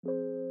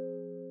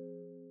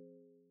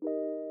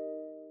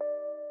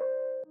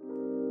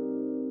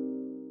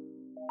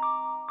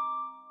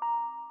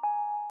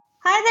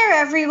Hi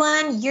there,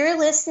 everyone. You're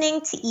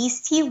listening to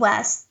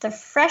EastTeaWest, the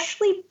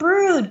freshly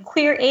brewed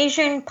queer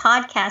Asian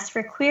podcast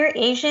for queer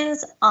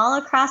Asians all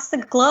across the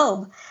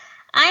globe.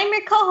 I'm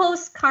your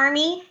co-host,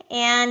 Carmi,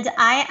 and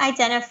I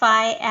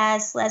identify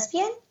as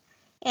lesbian,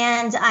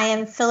 and I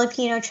am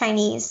Filipino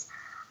Chinese.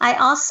 I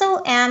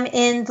also am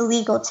in the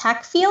legal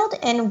tech field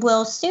and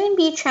will soon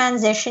be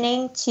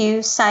transitioning to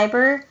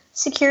cyber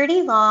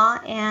security law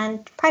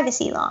and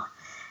privacy law.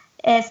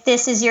 If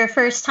this is your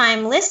first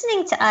time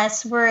listening to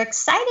us, we're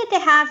excited to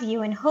have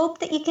you and hope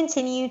that you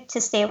continue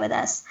to stay with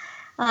us.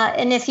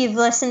 And if you've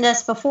listened to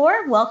us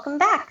before, welcome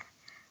back.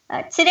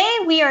 Today,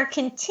 we are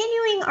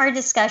continuing our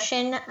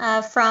discussion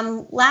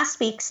from last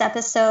week's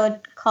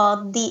episode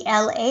called The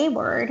LA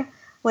Word,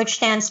 which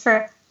stands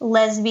for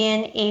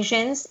Lesbian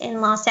Asians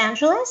in Los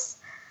Angeles.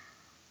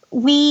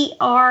 We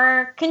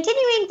are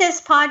continuing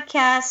this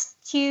podcast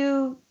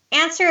to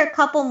answer a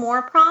couple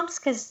more prompts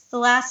because the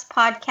last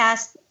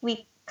podcast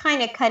we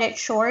kind of cut it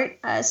short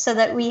so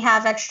that we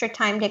have extra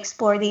time to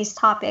explore these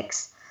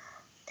topics.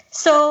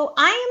 So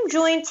I am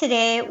joined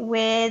today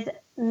with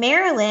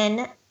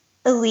Marilyn,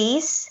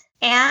 Elise,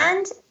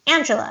 and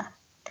Angela.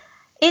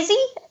 Izzy,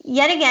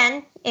 yet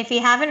again, if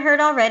you haven't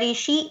heard already,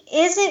 she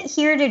isn't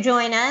here to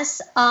join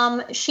us.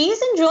 She's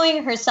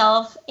enjoying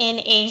herself in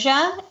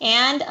Asia,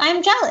 and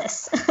I'm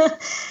jealous.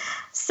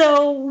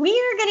 So we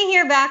are going to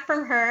hear back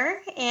from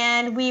her,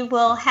 and we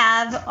will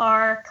have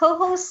our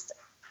co-host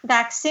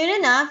back soon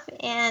enough.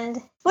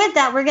 And with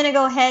that, we're going to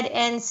go ahead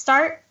and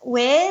start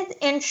with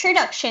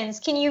introductions.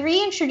 Can you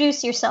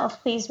reintroduce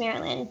yourself, please,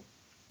 Marilyn?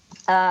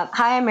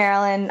 Hi, I'm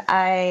Marilyn.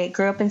 I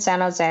grew up in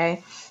San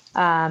Jose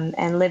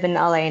and live in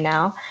LA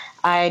now.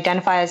 I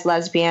identify as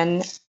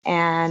lesbian,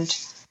 and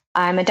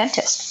I'm a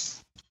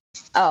dentist.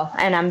 Oh,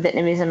 and I'm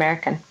Vietnamese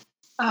American.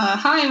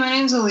 Hi, my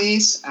name's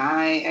Elise.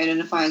 I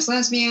identify as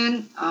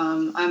lesbian.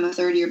 I'm a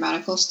third-year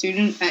medical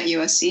student at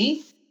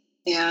USC.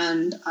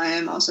 And I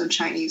am also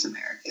Chinese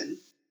American.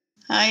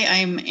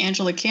 Hi, I'm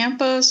Angela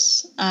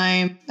Campos.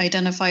 I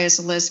identify as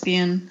a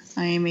lesbian.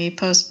 I am a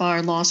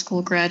post-bar law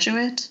school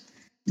graduate,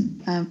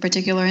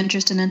 particular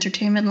interest in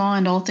entertainment law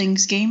and all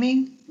things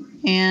gaming,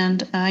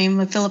 and I am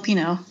a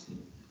Filipino.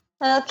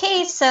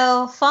 Okay,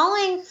 so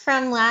following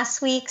from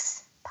last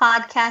week's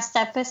podcast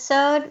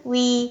episode,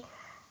 we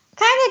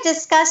kind of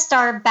discussed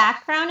our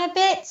background a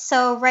bit.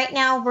 So right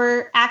now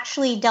we're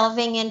actually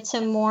delving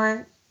into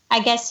more, I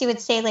guess you would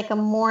say, like a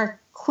more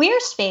queer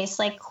space,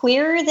 like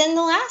queerer than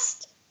the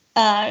last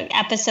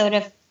episode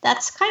of.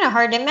 That's kind of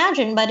hard to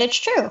imagine, but it's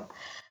true.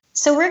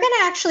 So we're going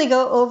to actually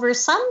go over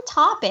some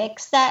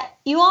topics that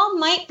you all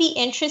might be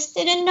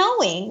interested in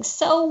knowing.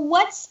 So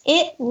what's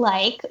it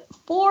like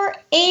for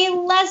a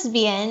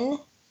lesbian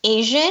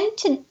Asian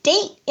to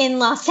date in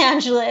Los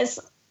Angeles?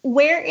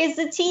 Where is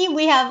the tea?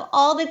 We have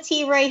all the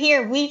tea right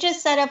here. We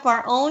just set up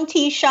our own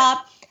tea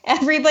shop.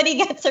 Everybody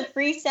gets a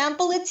free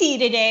sample of tea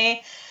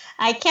today.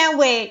 I can't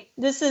wait.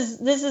 This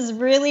is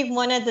really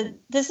one of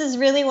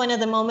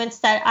the moments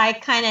that I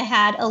kind of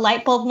had a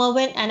light bulb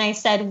moment, and I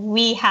said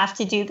we have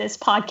to do this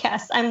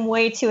podcast. I'm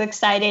way too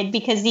excited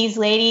because these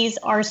ladies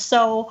are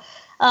so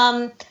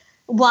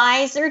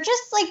wise or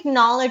just like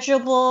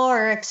knowledgeable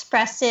or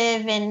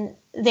expressive in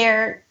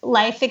their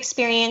life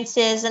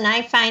experiences, and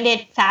I find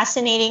it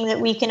fascinating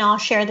that we can all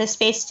share this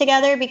space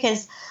together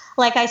because,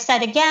 like I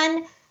said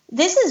again,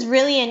 this is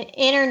really an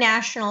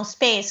international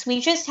space. We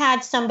just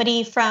had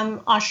somebody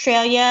from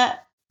Australia.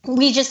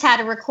 We just had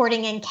a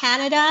recording in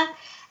Canada.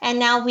 And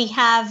now we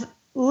have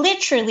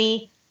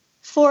literally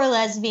 4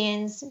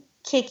 lesbians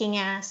kicking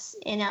ass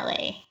in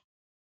LA.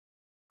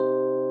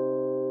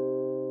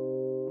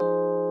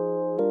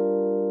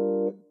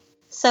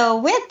 So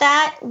with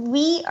that,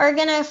 we are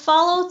going to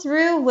follow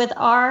through with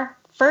our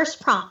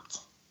first prompt.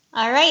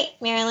 All right,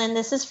 Marilyn,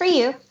 this is for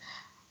you.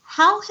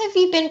 How have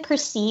you been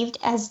perceived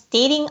as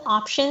dating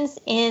options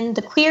in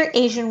the queer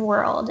Asian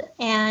world?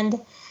 And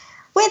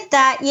with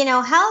that,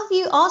 how have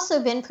you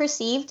also been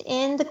perceived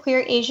in the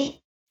queer Asian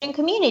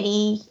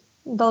community,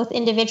 both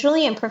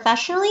individually and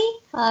professionally?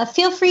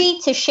 Feel free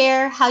to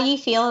share how you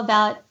feel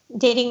about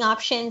dating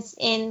options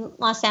in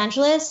Los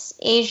Angeles,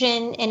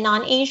 Asian and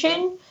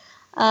non-Asian,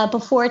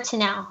 before to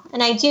now.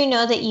 And I do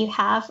know that you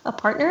have a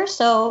partner,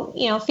 so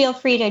feel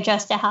free to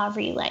adjust it however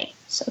you like.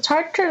 So it's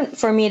hard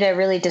for me to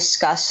really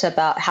discuss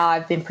about how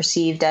I've been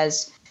perceived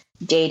as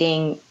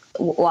dating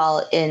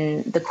while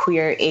in the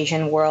queer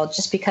Asian world,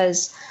 just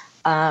because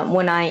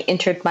when I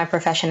entered my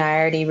profession, I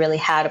already really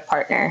had a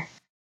partner.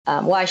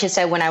 I should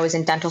say when I was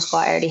in dental school,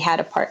 I already had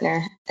a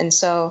partner. And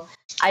so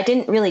I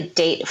didn't really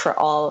date for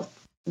all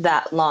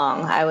that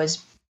long. I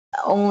was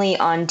only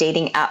on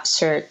dating apps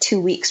for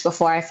 2 weeks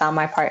before I found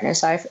my partner.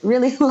 So I've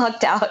really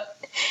lucked out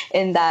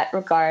in that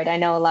regard. I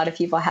know a lot of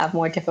people have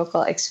more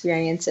difficult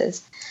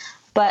experiences.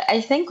 But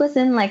I think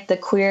within like the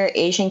queer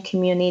Asian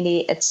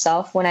community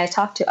itself, when I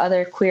talk to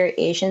other queer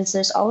Asians,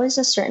 there's always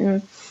a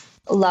certain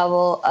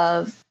level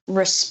of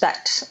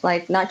respect,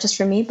 like not just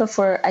for me, but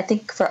I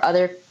think for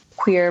other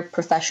queer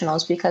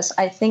professionals, because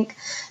I think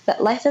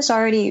that life is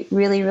already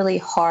really, really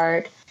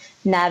hard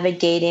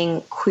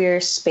navigating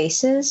queer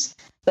spaces.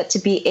 But to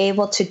be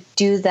able to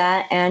do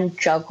that and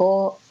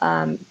juggle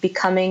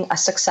becoming a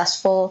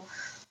successful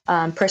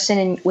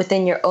person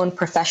within your own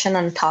profession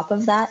on top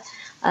of that,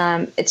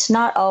 it's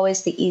not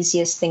always the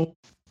easiest thing.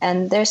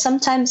 And there's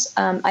sometimes,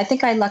 I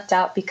think I lucked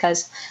out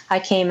because I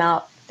came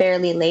out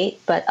fairly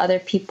late, but other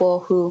people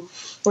who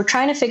were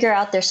trying to figure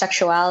out their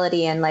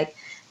sexuality and like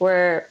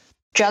were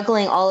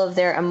juggling all of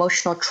their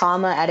emotional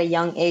trauma at a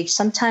young age,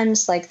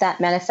 sometimes like that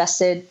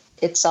manifested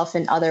itself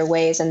in other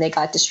ways, and they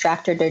got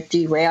distracted or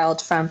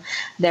derailed from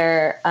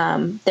their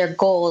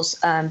goals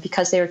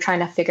because they were trying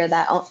to figure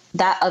that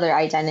other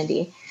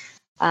identity.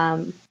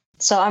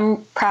 So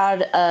I'm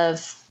proud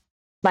of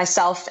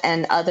myself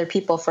and other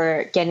people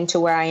for getting to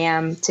where I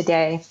am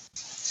today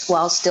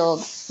while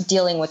still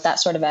dealing with that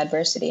sort of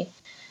adversity.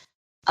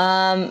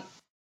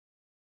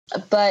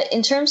 But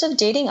in terms of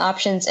dating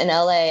options in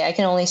LA, I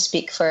can only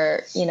speak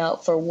for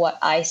what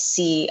I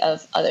see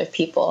of other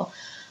people.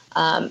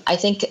 I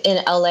think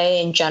in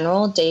LA in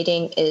general,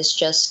 dating is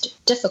just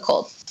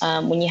difficult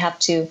when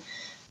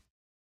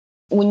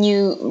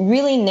you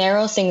really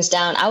narrow things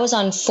down. I was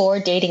on 4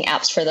 dating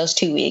apps for those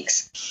 2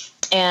 weeks,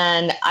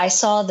 and I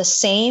saw the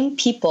same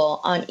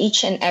people on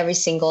each and every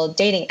single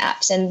dating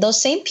apps. And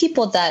those same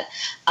people that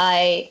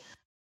I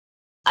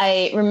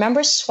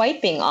remember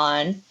swiping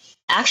on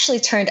actually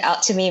turned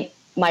out to be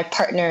my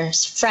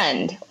partner's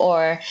friend,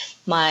 or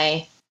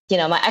my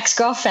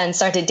ex-girlfriend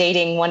started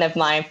dating one of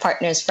my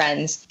partner's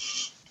friends.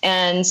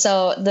 And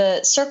so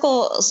the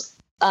circles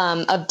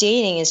of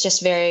dating is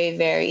just very,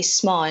 very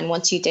small. And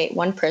once you date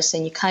one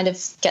person, you kind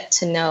of get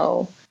to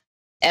know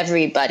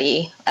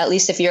everybody, at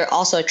least if you're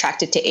also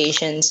attracted to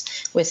Asians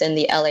within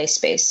the LA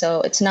space.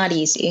 So it's not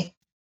easy.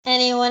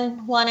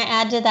 Anyone want to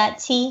add to that,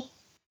 T?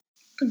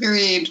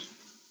 Agreed.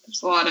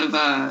 There's a lot of,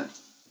 I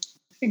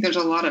think there's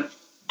a lot of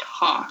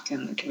talk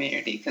in the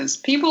community because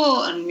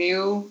people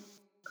knew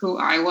who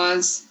I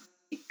was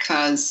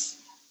because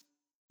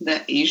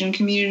the Asian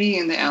community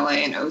in the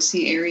LA and OC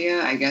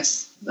area, I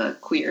guess the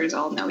queers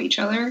all know each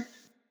other.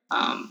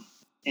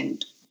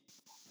 And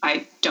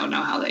I don't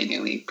know how they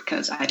knew me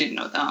because I didn't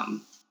know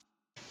them.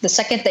 The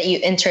second that you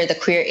enter the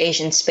queer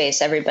Asian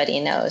space, everybody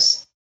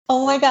knows.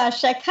 Oh my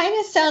gosh, that kind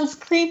of sounds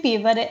creepy,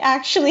 but it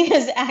actually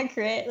is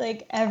accurate.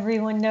 Like,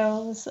 everyone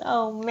knows.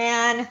 Oh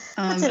man,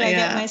 what did I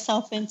get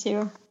myself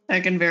into? I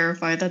can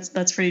verify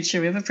that's pretty true.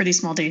 We have a pretty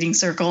small dating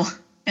circle.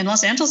 And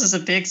Los Angeles is a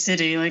big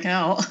city, like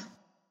how?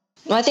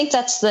 Well, I think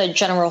that's the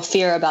general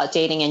fear about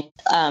dating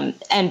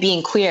and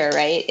being queer,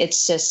 right?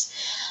 It's just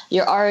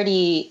you're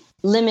already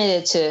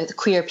limited to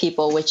queer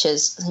people, which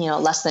is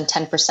less than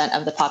 10%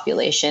 of the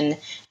population.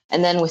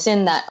 And then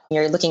within that,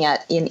 you're looking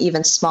at an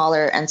even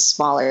smaller and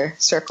smaller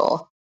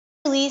circle.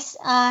 Elise,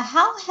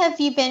 how have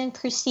you been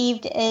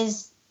perceived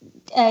as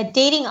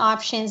dating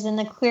options in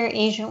the queer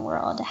Asian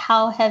world?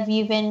 How have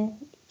you been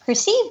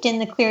perceived in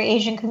the queer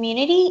Asian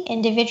community,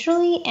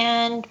 individually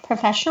and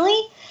professionally?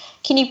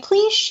 Can you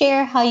please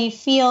share how you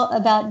feel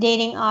about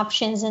dating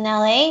options in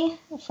LA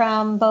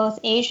from both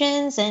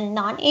Asians and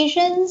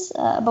non-Asians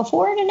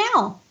before to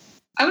now?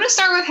 I'm going to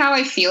start with how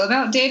I feel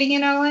about dating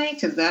in LA,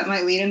 because that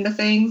might lead into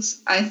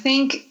things. I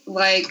think,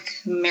 like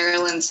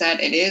Marilyn said,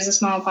 it is a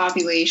small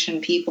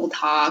population. People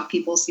talk.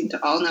 People seem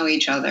to all know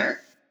each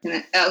other,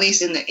 at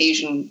least in the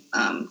Asian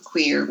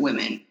queer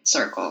women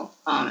circle.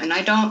 And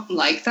I don't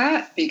like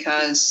that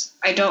because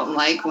I don't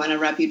like when a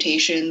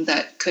reputation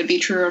that could be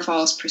true or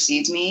false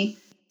precedes me.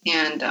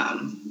 And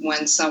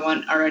when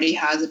someone already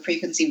has a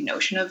preconceived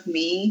notion of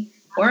me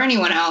or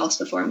anyone else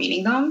before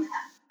meeting them,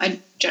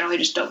 I generally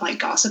just don't like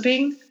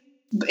gossiping.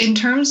 In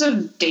terms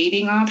of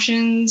dating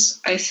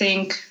options, I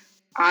think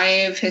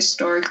I've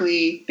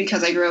historically,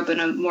 because I grew up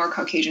in a more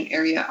Caucasian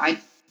area, I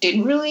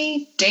didn't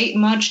really date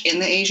much in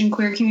the Asian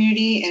queer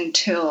community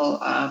until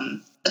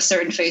a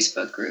certain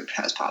Facebook group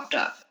has popped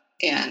up.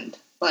 And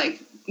like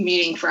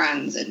meeting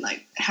friends and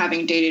like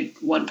having dated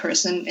one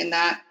person in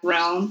that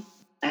realm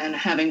and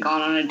having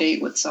gone on a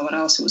date with someone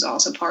else who was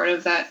also part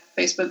of that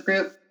Facebook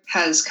group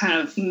has kind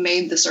of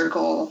made the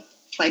circle,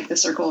 like the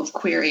circle of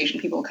queer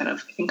Asian people kind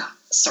of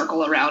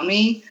circle around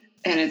me.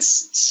 And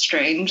it's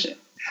strange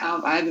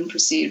how I've been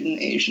perceived in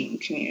the Asian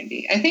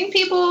community. I think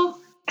people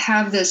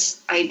have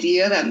this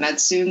idea that med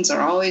students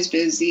are always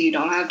busy,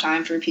 don't have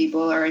time for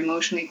people, are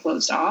emotionally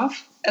closed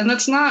off. And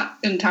that's not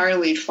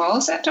entirely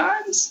false at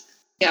times.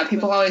 Yeah,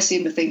 people always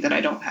seem to think that I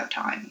don't have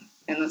time.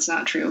 And that's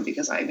not true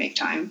because I make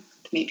time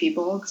to meet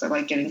people because I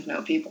like getting to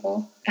know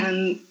people.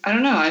 And I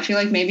don't know, I feel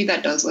like maybe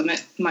that does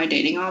limit my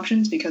dating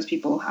options because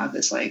people have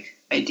this like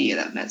idea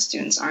that med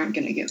students aren't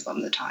going to give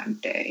them the time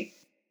of day.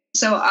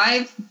 So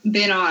I've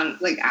been on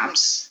like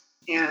apps,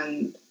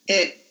 and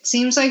it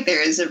seems like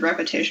there is a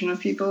repetition of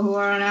people who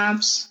are on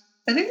apps.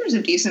 I think there's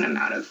a decent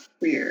amount of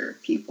queer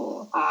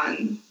people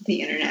on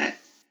the internet,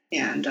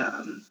 and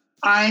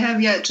I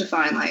have yet to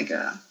find like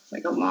a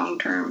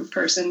long-term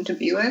person to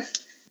be with.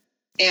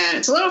 And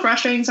it's a little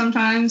frustrating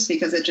sometimes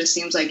because it just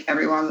seems like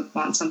everyone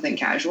wants something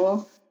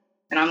casual,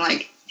 and I'm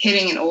like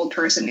hitting an old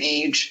person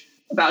age,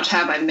 about to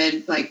have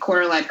my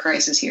quarter life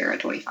crisis here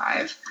at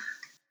 25.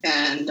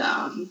 And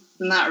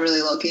not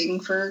really looking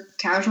for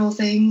casual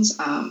things.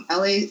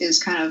 LA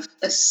is kind of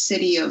a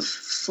city of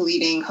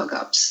fleeting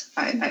hookups,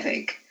 I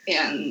think.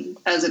 And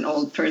as an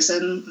old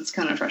person, it's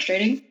kind of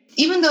frustrating.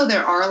 Even though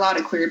there are a lot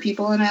of queer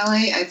people in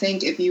LA, I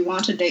think if you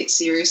want to date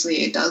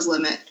seriously, it does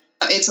limit.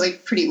 It's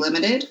like pretty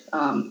limited,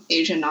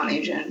 Asian,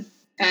 non-Asian.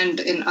 And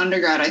in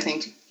undergrad, I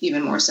think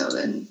even more so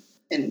than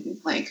in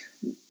like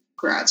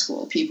grad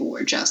school, people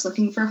were just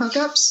looking for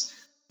hookups.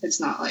 It's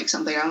not like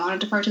something I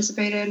wanted to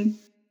participate in.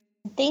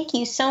 Thank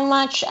you so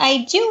much.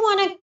 I do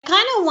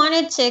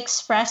wanted to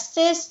express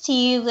this to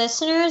you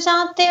listeners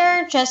out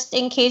there, just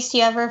in case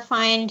you ever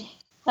find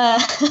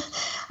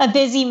a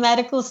busy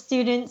medical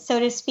student, so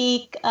to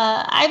speak.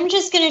 I'm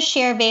just going to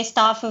share based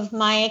off of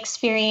my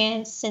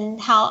experience and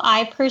how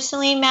I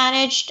personally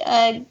managed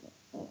a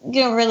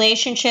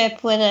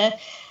relationship with a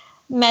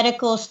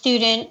medical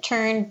student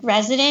turned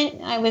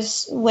resident. I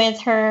was with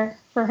her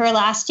for her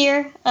last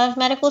year of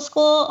medical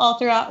school, all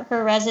throughout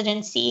her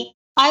residency.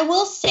 I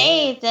will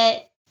say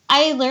that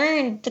I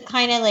learned the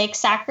kind of like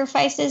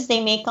sacrifices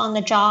they make on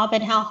the job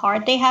and how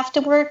hard they have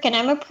to work. And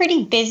I'm a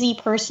pretty busy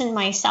person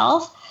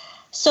myself.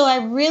 So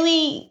I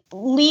really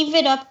leave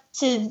it up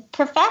to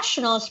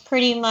professionals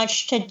pretty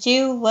much to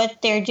do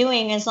what they're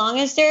doing. As long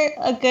as they're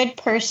a good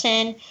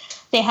person,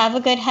 they have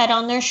a good head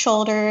on their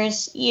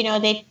shoulders,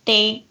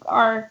 they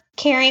are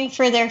caring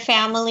for their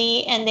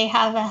family and they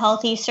have a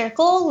healthy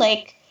circle,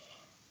 like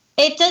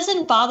it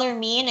doesn't bother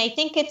me. And I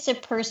think it's a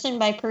person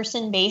by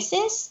person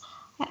basis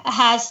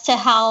as to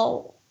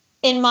how,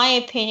 in my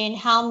opinion,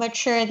 how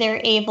mature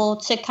they're able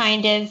to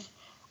kind of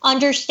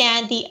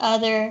understand the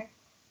other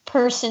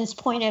person's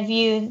point of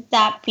view,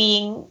 that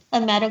being a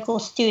medical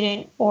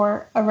student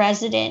or a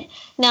resident.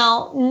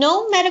 Now,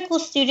 no medical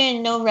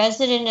student, no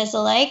resident is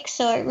alike,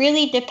 so it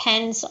really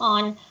depends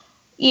on,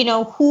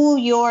 who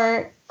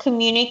you're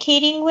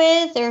communicating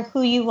with or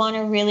who you want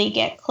to really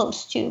get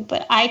close to.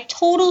 But I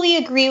totally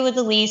agree with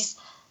Elise.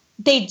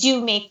 They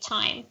do make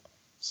time.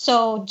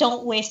 So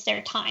don't waste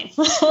their time.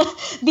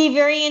 Be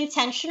very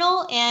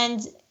intentional and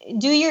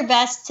do your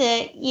best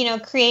to,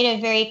 create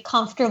a very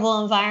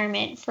comfortable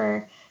environment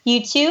for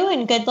you two.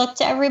 And good luck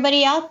to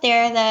everybody out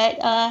there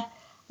that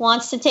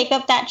wants to take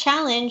up that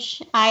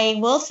challenge. I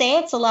will say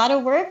it's a lot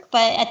of work,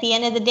 but at the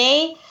end of the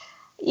day,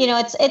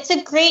 it's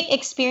a great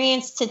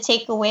experience to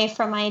take away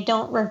from. I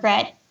don't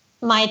regret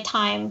my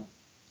time,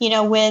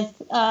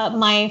 with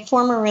my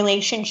former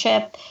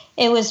relationship.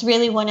 It was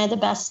really one of the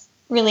best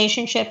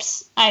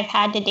relationships I've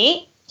had to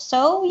date.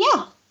 So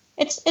yeah,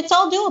 it's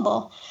all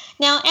doable.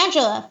 Now,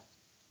 Angela,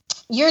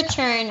 your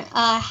turn.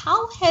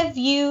 How have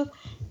you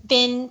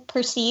been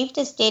perceived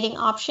as dating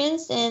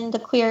options in the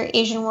queer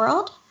Asian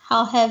world?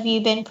 How have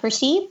you been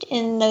perceived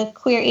in the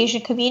queer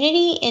Asian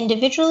community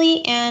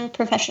individually and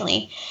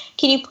professionally?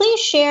 Can you please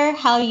share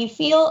how you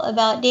feel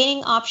about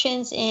dating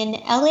options in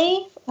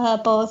LA,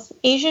 both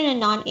Asian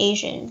and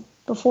non-Asian,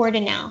 before to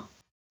now?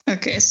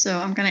 Okay, so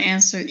I'm going to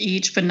answer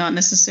each, but not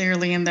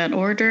necessarily in that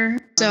order.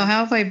 So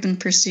how have I been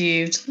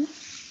perceived?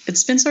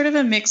 It's been sort of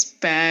a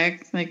mixed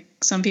bag. Like,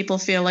 some people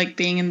feel like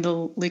being in the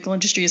legal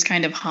industry is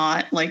kind of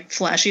hot, like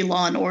flashy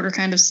Law and Order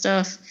kind of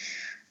stuff.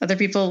 Other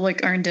people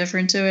like are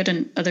indifferent to it,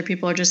 and other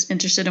people are just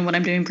interested in what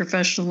I'm doing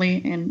professionally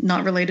and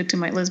not related to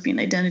my lesbian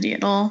identity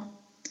at all.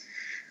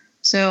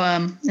 So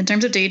in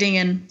terms of dating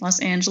in Los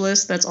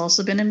Angeles, that's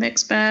also been a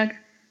mixed bag.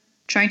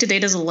 Trying to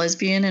date as a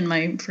lesbian in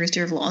my first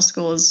year of law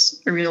school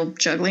is a real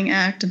juggling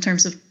act in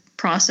terms of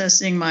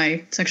processing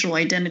my sexual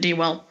identity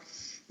while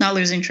not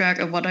losing track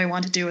of what I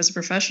want to do as a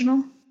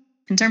professional.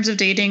 In terms of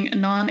dating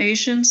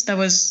non-Asians, that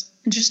was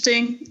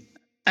interesting.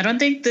 I don't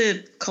think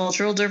the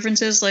cultural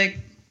differences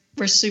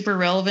were super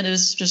relevant. It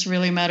was just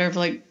really a matter of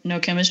no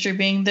chemistry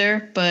being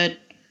there. But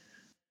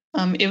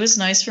it was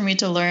nice for me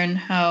to learn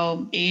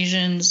how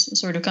Asians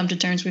sort of come to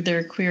terms with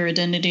their queer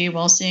identity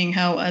while seeing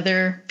how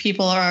other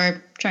people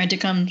are trying to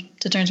come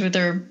to terms with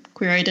their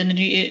queer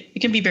identity.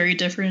 It can be very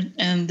different,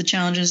 and the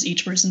challenges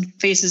each person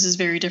faces is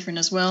very different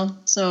as well.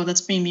 So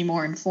that's made me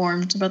more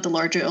informed about the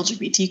larger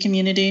LGBT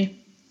community.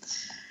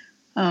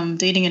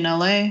 Dating in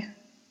LA.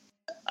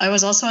 I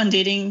was also on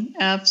dating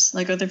apps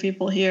like other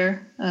people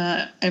here.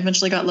 I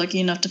eventually got lucky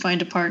enough to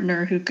find a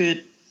partner who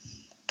could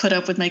put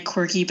up with my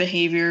quirky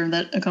behavior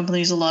that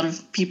accompanies a lot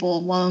of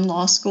people while in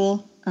law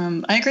school.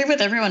 I agree with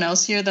everyone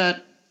else here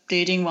that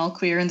dating while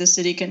queer in the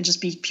city can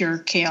just be pure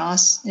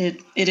chaos.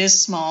 It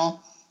is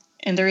small,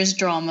 and there is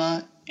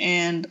drama,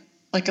 and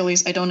at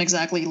least I don't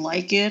exactly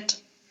like it.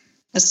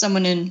 As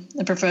someone in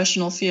a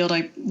professional field,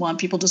 I want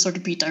people to sort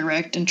of be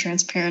direct and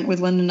transparent with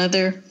one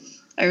another.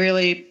 I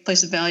really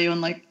place a value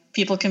on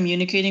people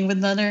communicating with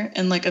another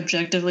and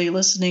objectively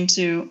listening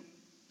to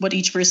what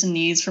each person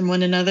needs from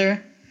one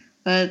another.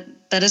 But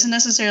that isn't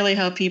necessarily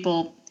how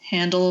people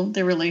handle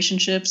their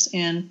relationships.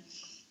 And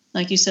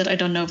like you said, I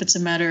don't know if it's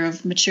a matter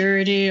of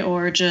maturity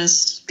or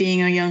just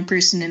being a young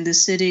person in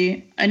this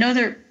city. I know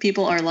that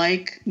people are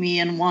like me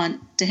and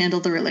want to handle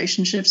the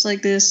relationships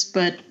like this,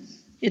 but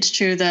it's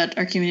true that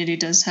our community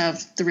does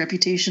have the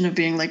reputation of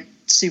being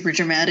super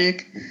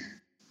dramatic.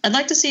 I'd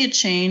like to see it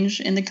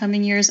change in the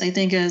coming years. I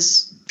think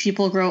as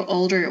people grow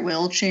older, it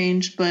will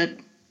change, but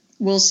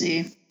we'll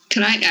see.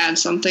 Can I add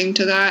something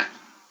to that?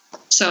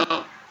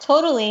 So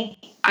Totally.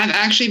 I've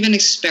actually been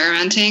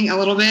experimenting a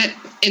little bit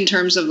in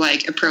terms of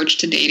like approach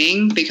to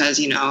dating because,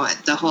 you know,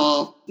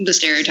 the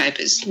stereotype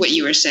is what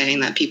you were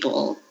saying, that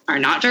people are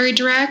not very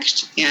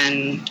direct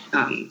and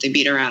they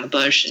beat around the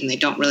bush and they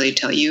don't really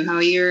tell you how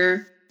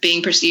you're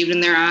being perceived in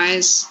their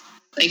eyes.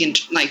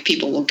 Like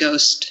people will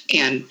ghost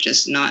and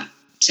just not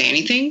say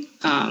anything.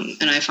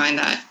 And I find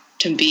that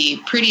to be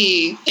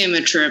pretty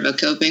immature of a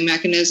coping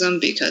mechanism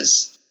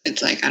because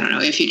it's like, I don't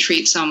know, if you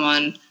treat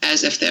someone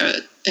as if they're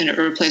an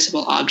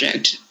irreplaceable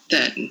object,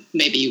 then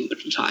maybe you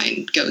would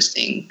find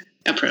ghosting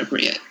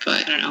appropriate.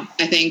 But I don't know.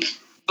 I think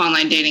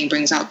online dating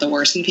brings out the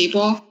worst in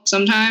people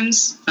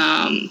sometimes.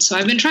 So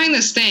I've been trying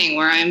this thing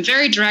where I'm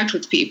very direct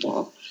with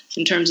people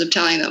in terms of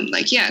telling them,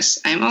 like, yes,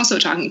 I'm also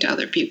talking to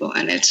other people,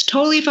 and it's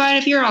totally fine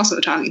if you're also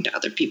talking to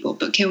other people,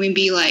 but can we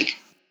be, like,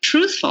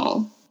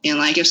 truthful? And,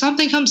 like, if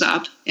something comes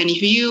up, and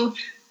if you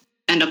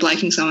end up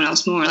liking someone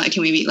else more, like,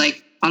 can we be,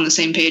 like, on the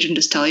same page and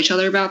just tell each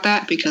other about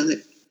that? Because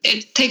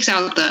it takes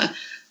out the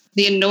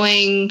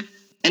annoying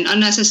and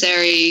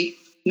unnecessary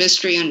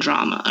mystery and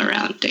drama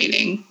around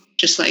dating.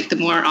 Just, like, the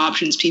more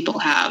options people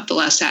have, the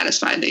less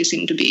satisfied they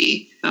seem to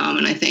be.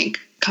 And I think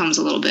comes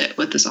a little bit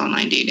with this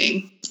online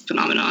dating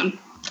phenomenon.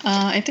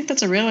 I think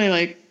that's a really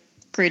like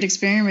great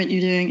experiment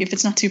you're doing. If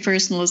it's not too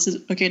personal, is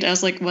it okay to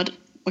ask like what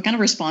kind of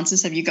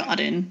responses have you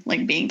gotten,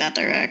 like being that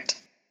direct?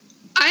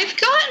 I've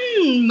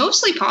gotten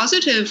mostly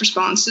positive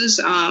responses.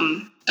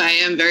 I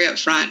am very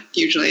upfront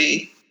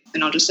usually,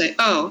 and I'll just say,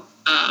 I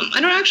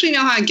don't actually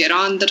know how I get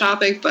on the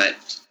topic, but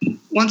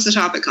once the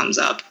topic comes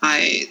up,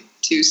 I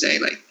do say,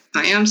 like,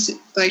 I am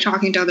like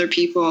talking to other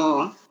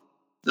people.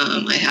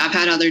 I have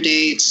had other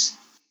dates.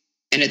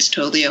 And it's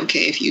totally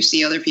okay if you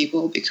see other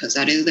people because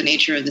that is the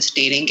nature of this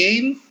dating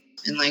game.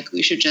 And, like,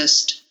 we should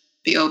just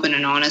be open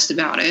and honest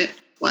about it,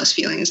 lest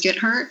feelings get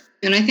hurt.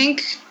 And I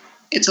think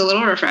it's a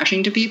little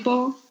refreshing to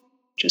people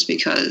just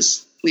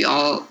because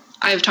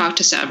I've talked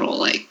to several,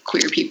 like,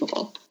 queer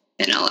people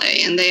in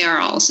LA, and they are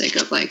all sick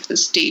of, like,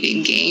 this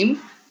dating game.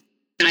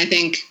 And I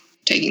think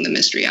taking the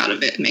mystery out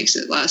of it makes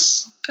it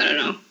less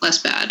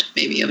bad,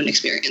 maybe, of an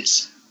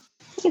experience.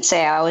 I could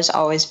say I was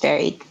always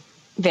very,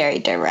 very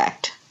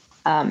direct.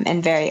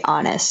 And very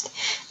honest.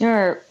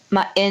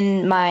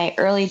 In my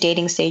early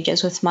dating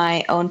stages with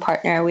my own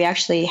partner, we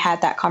actually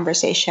had that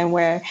conversation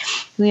where,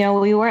 we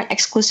weren't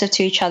exclusive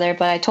to each other,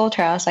 but I told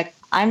her, I was like,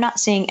 I'm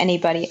not seeing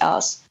anybody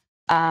else,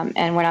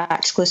 and we're not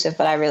exclusive,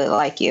 but I really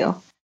like you.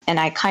 And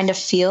I kind of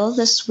feel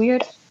this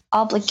weird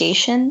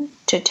obligation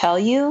to tell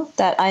you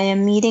that I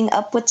am meeting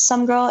up with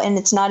some girl, and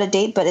it's not a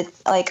date, but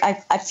it's like,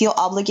 I feel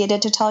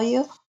obligated to tell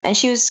you. And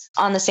she was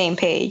on the same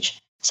page.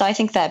 So I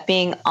think that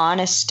being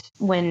honest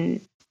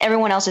when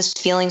everyone else's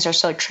feelings are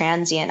so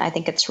transient, I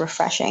think it's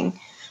refreshing.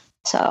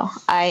 So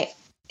I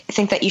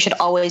think that you should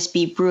always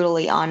be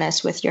brutally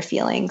honest with your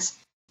feelings.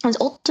 Because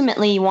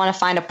ultimately you want to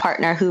find a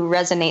partner who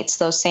resonates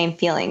those same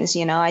feelings.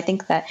 I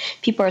think that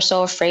people are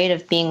so afraid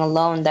of being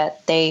alone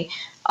that they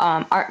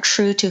aren't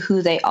true to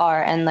who they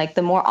are. And, like,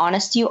 the more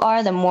honest you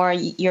are, the more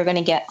you're going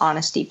to get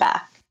honesty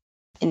back,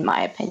 in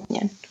my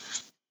opinion.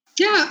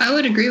 Yeah, I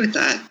would agree with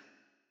that.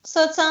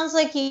 So it sounds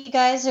like you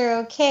guys are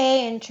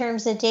okay in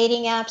terms of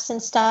dating apps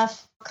and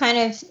stuff, kind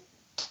of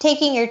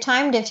taking your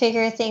time to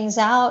figure things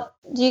out.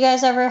 Do you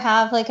guys ever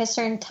have, like, a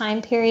certain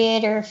time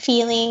period or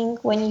feeling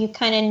when you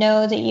kind of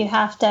know that you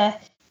have to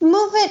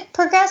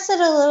progress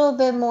it a little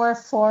bit more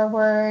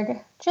forward,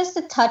 just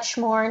a touch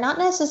more, not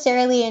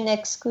necessarily in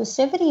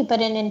exclusivity,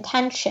 but in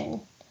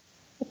intention?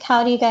 Like,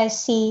 how do you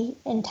guys see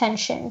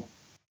intention?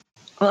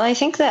 Well, I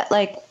think that,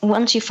 like,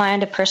 once you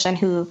find a person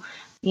who,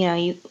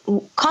 you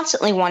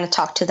constantly want to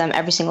talk to them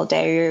every single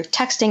day, or you're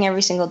texting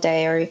every single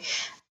day, or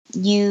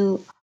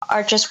you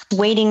are just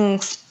waiting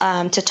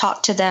to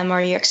talk to them,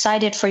 or you're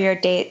excited for your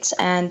dates.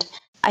 And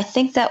I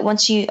think that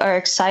once you are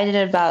excited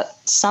about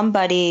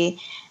somebody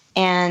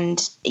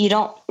and you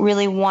don't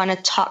really want to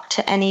talk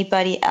to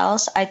anybody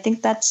else, I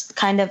think that's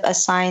kind of a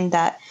sign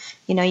that,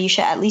 you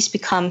should at least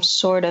become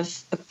sort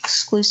of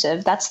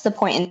exclusive. That's the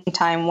point in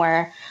time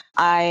where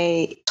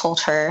I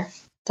told her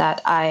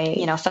that I,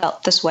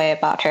 felt this way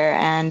about her.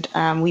 And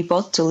we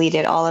both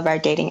deleted all of our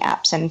dating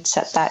apps and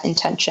set that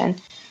intention.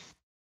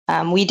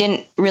 We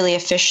didn't really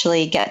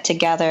officially get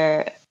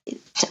together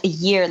a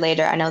year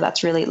later. I know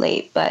that's really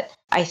late, but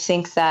I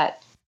think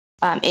that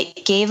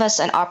it gave us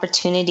an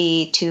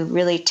opportunity to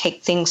really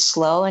take things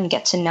slow and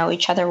get to know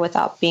each other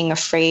without being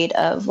afraid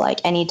of,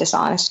 like, any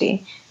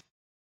dishonesty.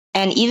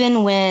 And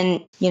even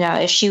when,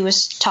 if she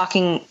was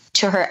talking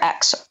to her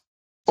ex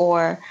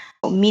or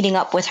meeting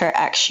up with her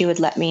ex, she would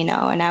let me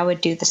know, and I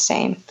would do the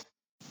same.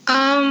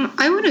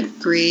 I would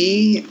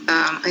agree.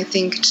 I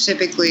think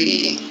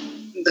typically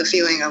the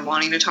feeling of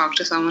wanting to talk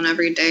to someone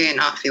every day and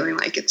not feeling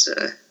like it's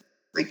a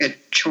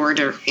chore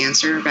to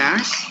answer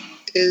back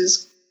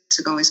is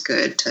always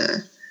good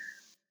to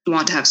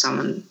want to have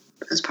someone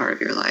as part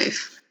of your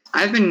life.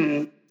 I've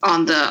been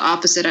on the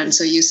opposite end,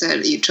 so you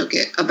said you took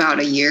it about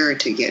a year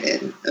to get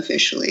in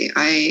officially.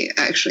 I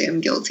actually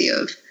am guilty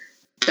of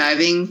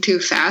diving too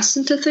fast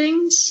into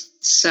things.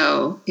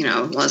 So,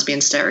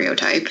 lesbian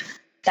stereotype.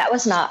 That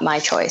was not my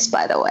choice,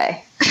 by the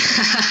way.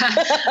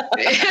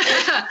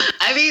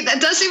 I mean,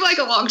 that does seem like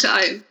a long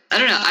time. I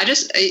don't know. I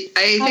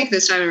think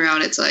this time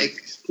around, it's like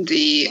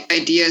the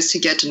idea is to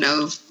get to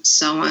know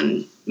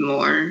someone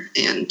more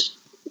and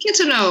get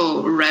to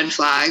know red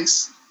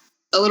flags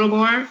a little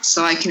more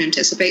so I can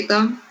anticipate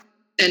them.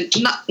 And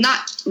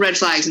not red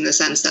flags in the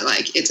sense that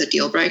like it's a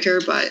deal breaker,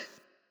 but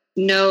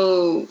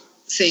know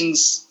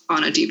things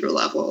on a deeper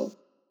level.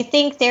 I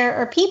think there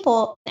are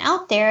people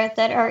out there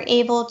that are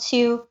able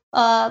to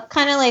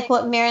kind of like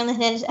what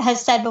Marilyn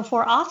has said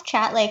before off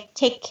chat, like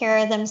take care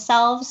of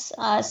themselves,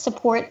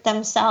 support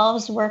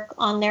themselves, work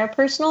on their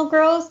personal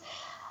growth,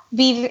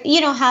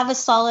 have a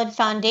solid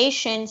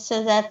foundation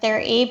so that they're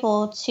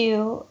able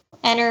to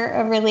enter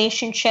a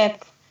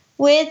relationship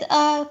with,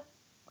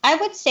 I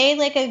would say,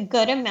 like a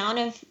good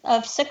amount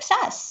of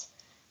success.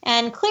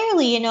 And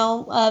clearly,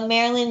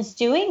 Marilyn's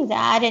doing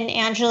that, and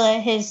Angela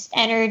has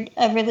entered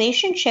a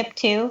relationship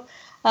too,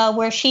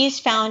 where she's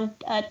found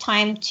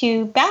time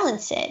to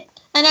balance it.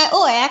 And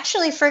I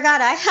actually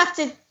forgot, I have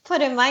to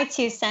put in my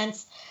 2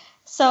 cents.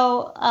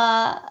 So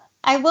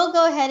I will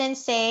go ahead and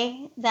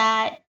say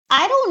that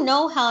I don't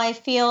know how I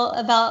feel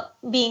about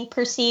being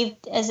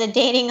perceived as a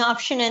dating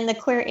option in the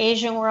queer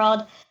Asian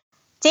world.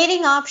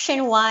 Dating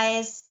option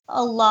wise,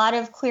 a lot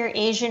of queer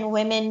Asian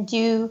women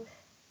do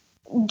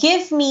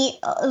give me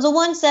the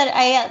ones that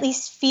I at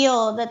least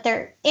feel that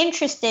they're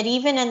interested,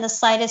 even in the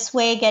slightest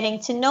way,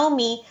 getting to know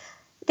me.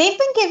 They've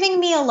been giving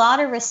me a lot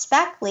of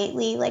respect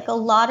lately, like a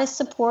lot of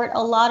support,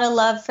 a lot of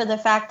love for the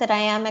fact that I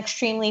am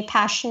extremely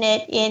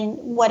passionate in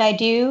what I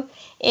do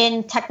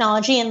in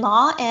technology and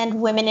law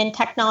and women in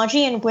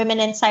technology and women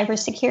in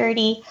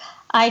cybersecurity.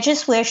 I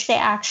just wish they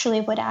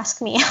actually would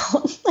ask me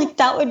out. Like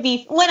that would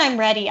be when I'm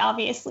ready,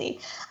 obviously.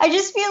 I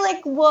just feel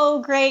like,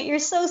 whoa, great. You're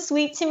so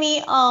sweet to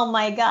me. Oh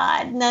my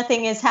God,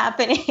 nothing is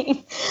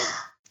happening.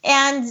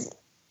 And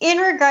in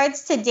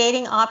regards to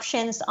dating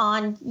options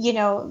on,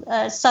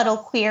 subtle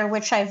queer,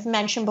 which I've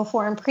mentioned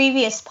before in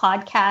previous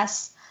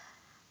podcasts,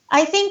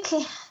 I think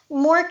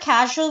more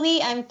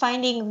casually, I'm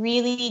finding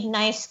really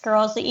nice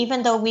girls that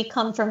even though we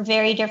come from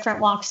very different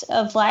walks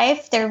of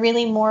life, they're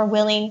really more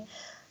willing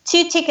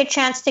to take a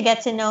chance to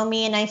get to know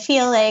me. And I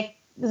feel like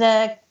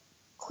the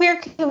queer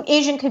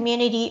Asian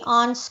community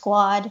on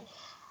Squad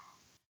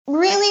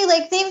really,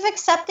 like, they've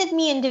accepted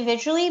me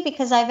individually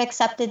because I've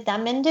accepted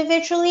them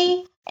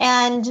individually.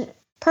 And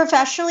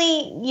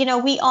professionally,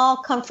 we all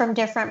come from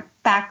different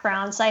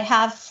backgrounds. I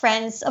have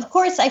friends, of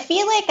course. I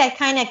feel like I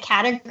kind of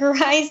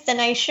categorized, and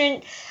I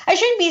shouldn't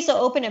be so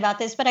open about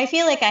this, but I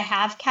feel like I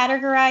have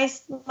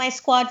categorized my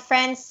Squad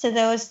friends to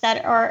those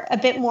that are a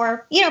bit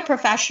more,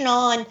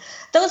 professional, and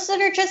those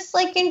that are just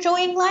like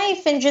enjoying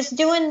life and just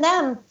doing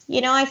them.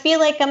 I feel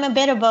like I'm a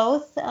bit of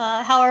both.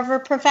 However,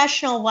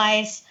 professional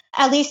wise,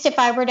 at least if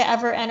I were to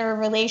ever enter a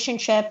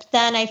relationship,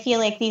 then I feel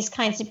like these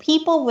kinds of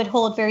people would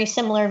hold very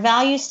similar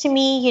values to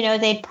me.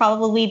 They'd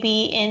probably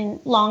be in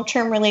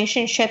long-term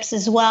relationships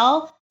as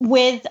well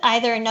with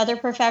either another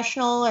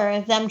professional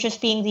or them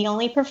just being the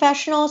only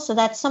professional. So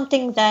that's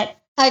something that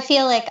I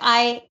feel like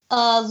I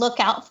look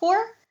out for.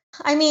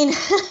 I mean,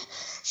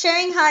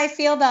 sharing how I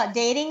feel about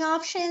dating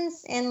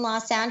options in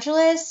Los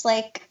Angeles,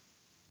 like,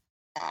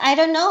 I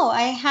don't know.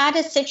 I had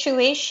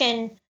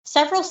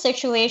several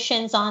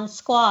situations on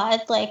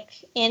Squad, like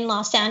in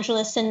Los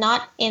Angeles and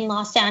not in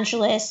Los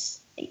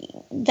Angeles,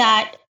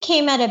 that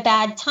came at a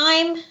bad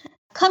time.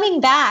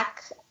 Coming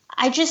back,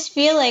 I just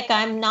feel like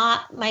I'm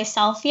not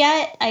myself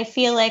yet. I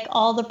feel like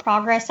all the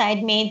progress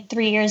I'd made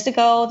 3 years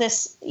ago,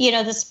 this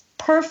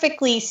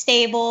perfectly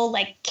stable,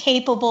 like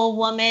capable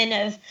woman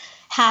of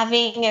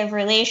having a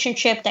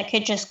relationship that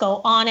could just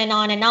go on and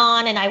on and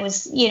on. And I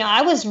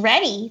was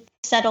ready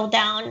to settle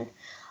down.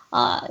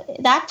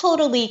 That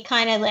totally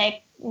kind of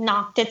like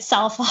knocked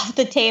itself off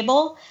the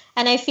table.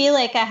 And I feel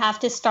like I have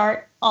to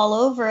start all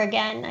over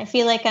again. I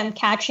feel like I'm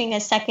catching a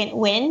second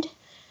wind,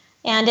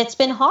 and it's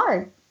been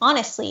hard,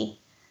 honestly.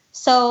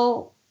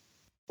 So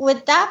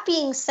with that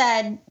being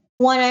said,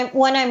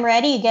 when I'm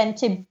ready again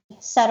to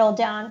settle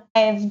down,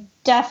 I've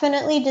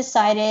definitely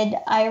decided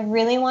I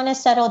really want to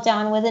settle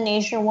down with an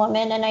Asian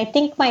woman. And I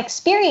think my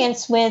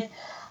experience with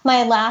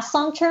my last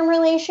long-term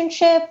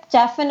relationship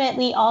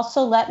definitely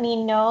also let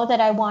me know that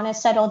I want to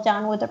settle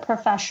down with a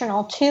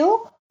professional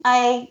too.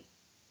 I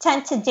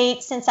tend to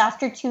date, since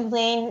after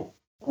Tulane,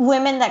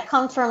 women that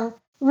come from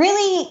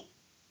really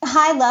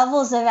high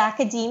levels of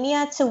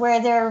academia to where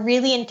there are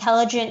really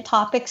intelligent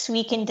topics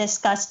we can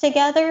discuss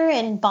together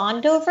and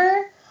bond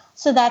over.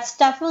 So that's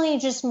definitely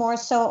just more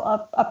so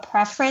a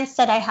preference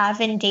that I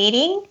have in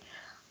dating.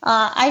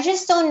 I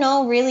just don't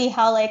know really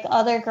how like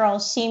other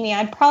girls see me.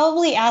 I'd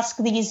probably ask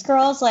these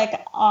girls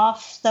like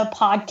off the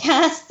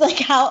podcast, like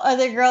how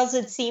other girls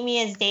would see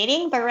me as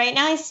dating. But right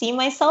now I see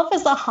myself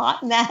as a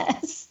hot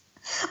mess,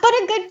 but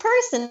a good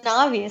person,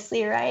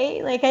 obviously,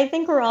 right? Like I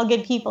think we're all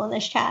good people in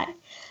this chat.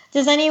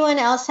 Does anyone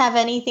else have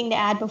anything to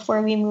add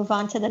before we move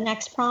on to the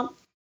next prompt?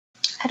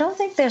 I don't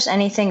think there's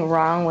anything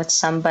wrong with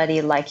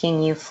somebody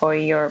liking you for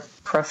your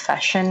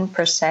profession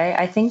per se.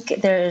 I think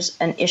there's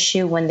an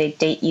issue when they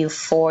date you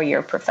for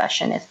your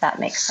profession, if that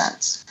makes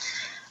sense.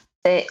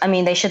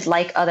 They should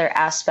like other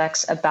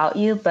aspects about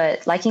you,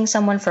 but liking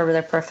someone for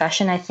their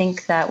profession, I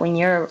think that when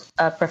you're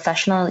a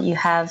professional, you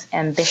have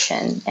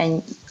ambition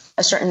and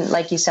a certain,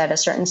 like you said, a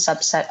certain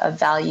subset of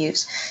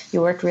values.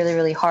 You work really,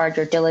 really hard,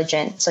 you're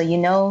diligent. So you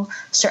know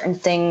certain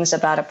things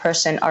about a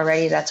person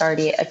already that's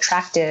already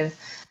attractive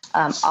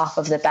off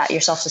of the bat.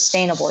 You're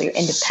self-sustainable, you're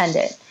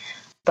independent.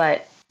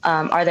 But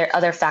are there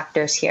other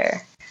factors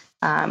here?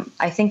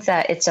 I think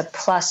that it's a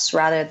plus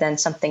rather than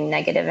something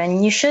negative.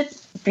 And you should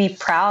be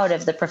proud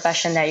of the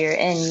profession that you're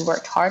in. You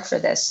worked hard for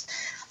this.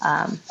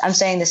 I'm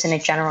saying this in a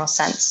general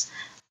sense.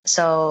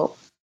 So,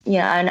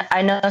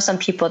 I know some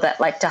people that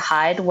like to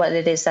hide what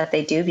it is that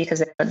they do because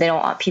they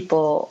don't want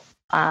people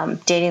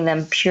dating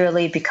them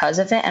purely because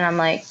of it. And I'm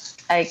like,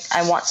 I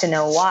want to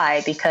know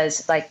why,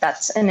 because like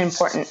that's an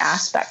important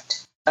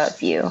aspect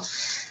of you.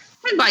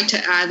 I'd like to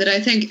add that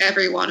I think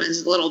everyone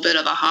is a little bit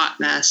of a hot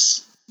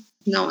mess.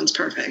 No one's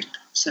perfect,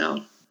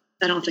 so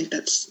I don't think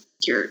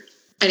you're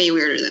any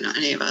weirder than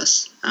any of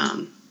us.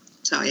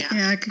 So yeah.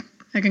 Yeah,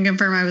 I can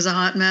confirm I was a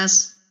hot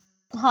mess.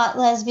 Hot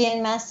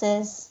lesbian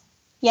messes,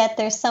 yet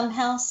they're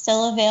somehow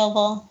still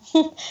available.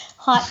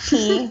 Hot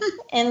tea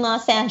in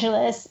Los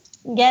Angeles.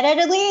 Get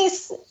it,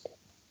 Elise.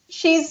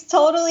 She's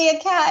totally a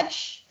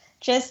catch.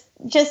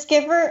 Just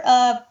give her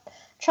a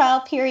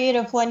trial period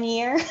of 1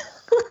 year.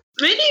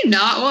 Maybe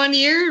not 1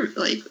 year,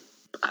 like,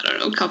 I don't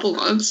know, a couple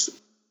months.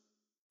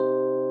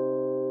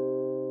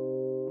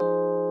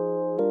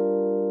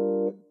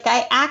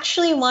 I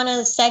actually want to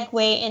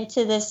segue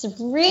into this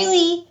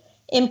really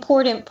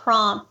important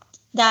prompt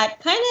that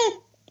kind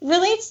of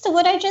relates to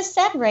what I just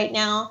said right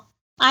now.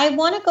 I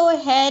want to go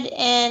ahead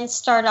and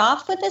start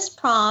off with this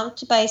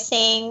prompt by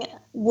saying,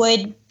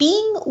 would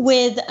being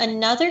with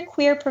another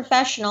queer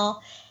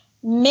professional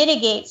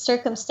mitigate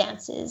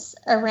circumstances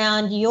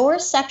around your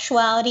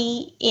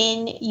sexuality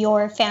in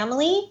your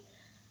family?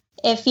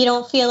 If you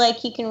don't feel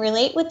like you can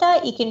relate with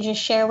that, you can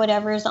just share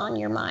whatever's on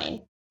your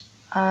mind.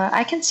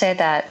 I can say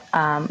that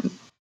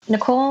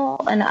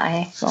Nicole and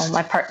I, well,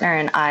 my partner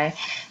and I,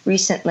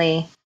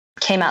 recently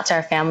came out to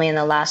our family in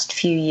the last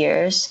few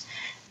years.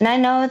 And I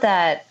know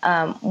that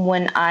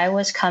when I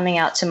was coming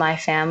out to my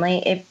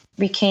family, it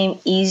became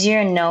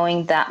easier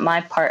knowing that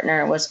my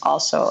partner was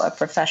also a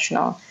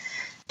professional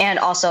and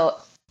also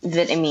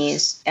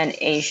Vietnamese and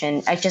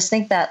Asian. I just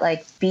think that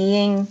like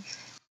being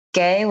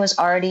gay was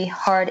already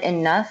hard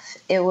enough.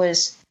 It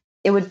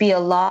would be a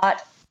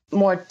lot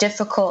more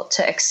difficult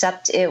to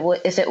accept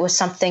if it was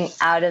something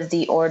out of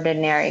the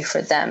ordinary for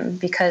them,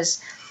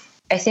 because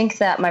I think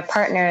that my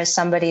partner is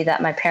somebody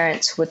that my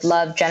parents would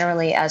love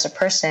generally as a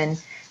person.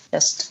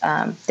 Just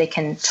they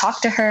can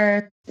talk to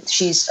her.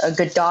 She's a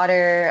good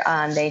daughter.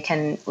 They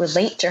can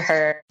relate to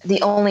her.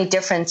 The only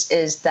difference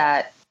is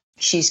that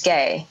she's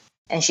gay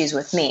and she's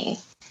with me.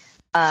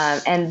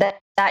 And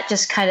that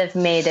just kind of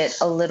made it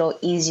a little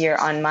easier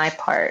on my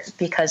part,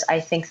 because I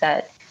think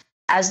that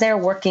as they're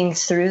working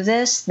through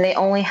this, they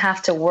only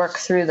have to work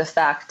through the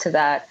fact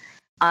that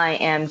I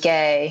am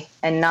gay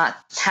and not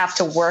have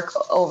to work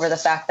over the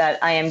fact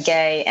that I am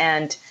gay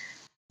and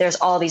there's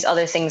all these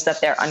other things that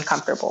they're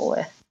uncomfortable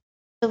with.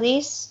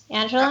 Elise,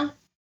 Angela?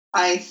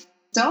 I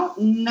don't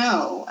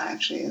know,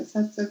 actually.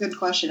 That's a good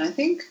question. I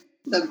think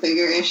the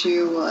bigger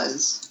issue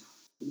was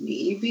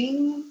me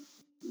being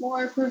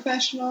more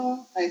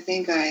professional. I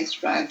think I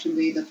strived to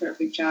be the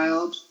perfect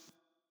child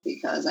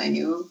because I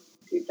knew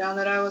deep down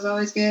that I was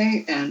always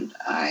gay, and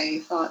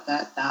I thought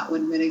that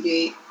would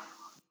mitigate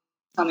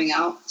coming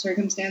out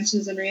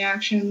circumstances and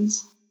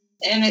reactions.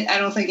 And I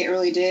don't think it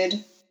really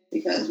did,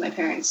 because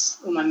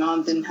my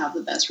mom didn't have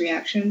the best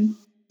reaction,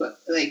 but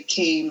like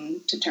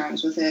came to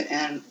terms with it,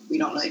 and we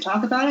don't really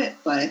talk about it,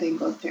 but I think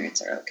both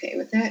parents are okay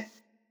with it.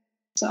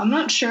 So I'm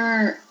not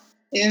sure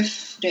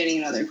if dating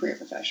another queer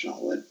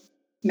professional would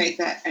make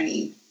that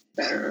any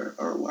better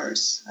or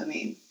worse. I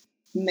mean,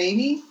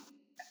 maybe.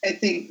 I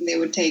think they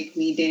would take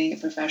me dating a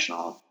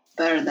professional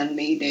better than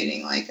me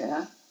dating like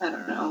a, I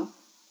don't know,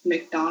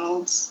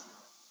 McDonald's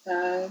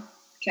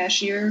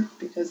cashier,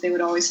 because they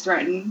would always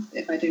threaten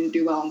if I didn't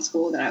do well in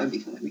school that I would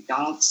become a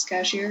McDonald's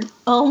cashier.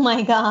 Oh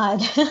my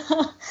God.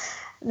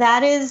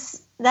 That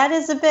is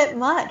a bit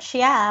much,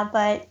 yeah,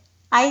 but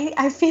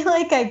I feel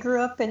like I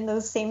grew up in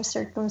those same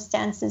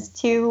circumstances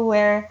too,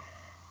 where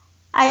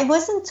I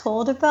wasn't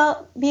told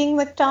about being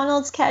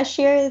McDonald's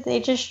cashier. They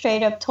just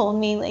straight up told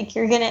me, like,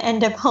 you're going to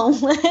end up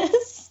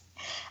homeless.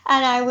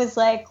 And I was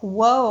like,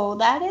 whoa,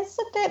 that is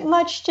a bit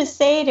much to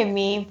say to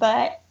me,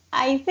 but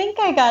I think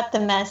I got the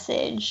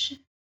message.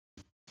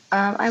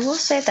 I will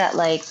say that,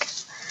 like,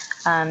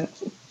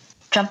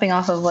 jumping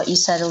off of what you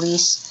said,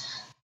 Elise,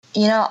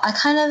 I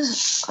kind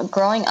of,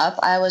 growing up,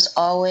 I was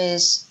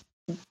always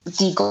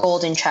the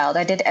golden child.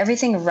 I did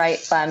everything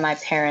right by my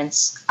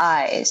parents'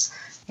 eyes.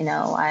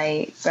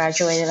 I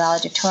graduated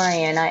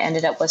valedictorian. I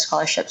ended up with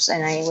scholarships,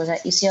 and I was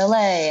at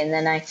UCLA, and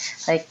then I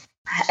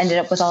ended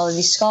up with all of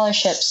these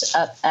scholarships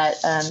up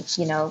at a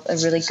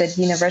really good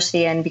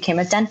university and became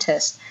a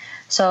dentist.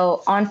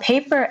 So on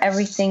paper,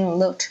 everything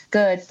looked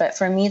good, but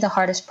for me, the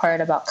hardest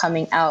part about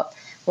coming out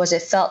was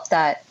it felt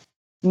that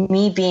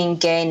me being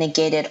gay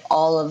negated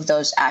all of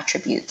those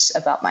attributes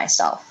about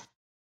myself.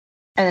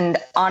 And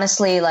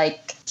honestly,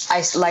 like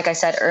I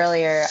said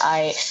earlier,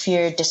 I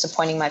feared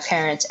disappointing my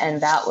parents,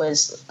 and that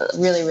was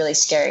really, really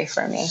scary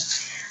for me.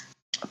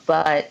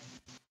 But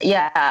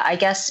yeah, I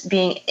guess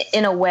being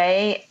in a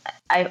way,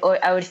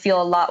 I would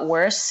feel a lot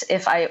worse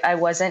if I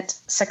wasn't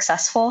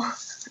successful,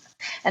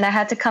 and I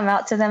had to come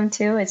out to them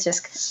too. It's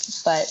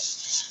just, but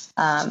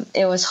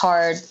it was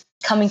hard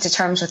coming to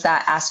terms with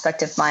that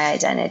aspect of my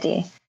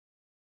identity.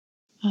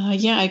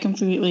 Yeah, I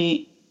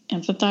completely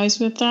empathize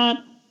with that.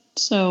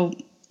 So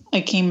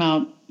I came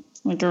out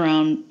like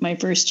around my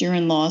first year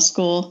in law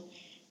school,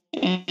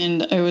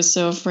 and I was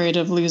so afraid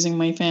of losing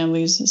my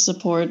family's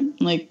support,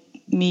 like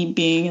me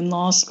being in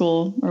law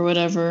school or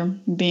whatever,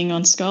 being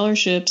on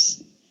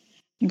scholarships,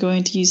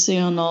 going to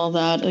UCLA and all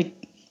that. Like,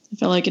 I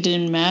felt like it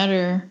didn't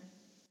matter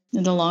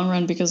in the long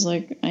run because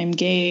like I'm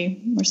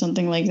gay or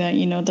something like that.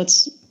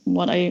 That's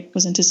what I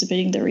was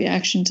anticipating the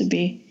reaction to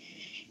be.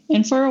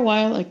 And for a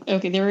while, like,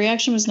 okay, the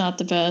reaction was not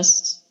the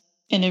best.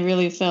 And it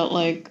really felt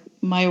like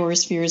my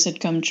worst fears had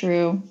come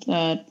true,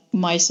 that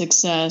my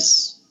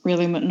success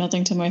really meant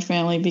nothing to my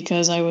family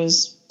because I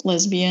was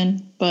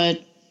lesbian.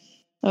 But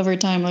over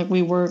time, like,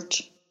 we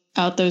worked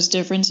out those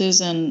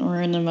differences and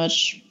we're in a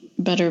much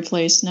better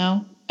place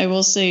now. I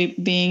will say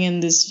being in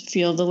this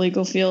field, the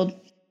legal field,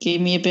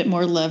 gave me a bit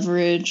more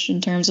leverage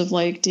in terms of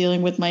like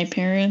dealing with my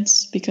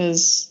parents,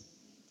 because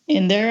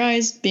in their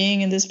eyes,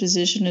 being in this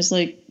position is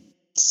like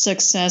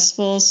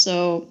successful,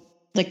 so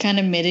that kind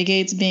of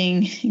mitigates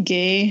being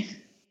gay.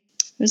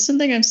 It's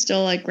something I'm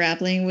still like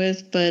grappling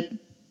with, but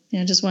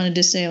I just wanted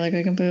to say like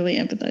I completely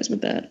empathize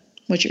with that,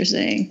 what you're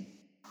saying.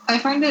 I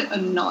find it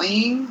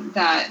annoying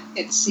that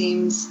it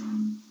seems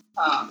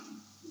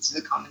this is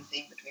a common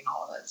theme between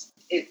all of us.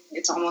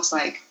 It's almost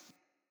like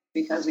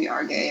because we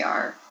are gay,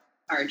 our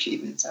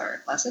achievements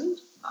are lessened.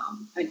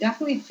 I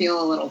definitely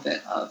feel a little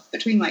bit of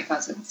between my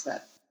cousins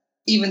that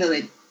even though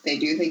they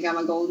do think I'm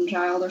a golden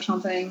child or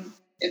something,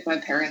 if my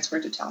parents were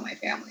to tell my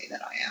family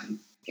that I am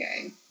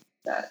gay,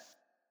 that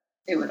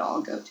it would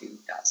all go to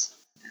dust.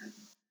 And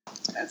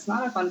that's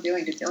not a fun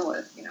feeling to deal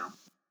with,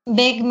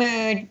 Big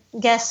mood.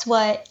 Guess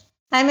what?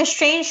 I'm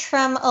estranged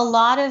from a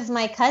lot of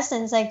my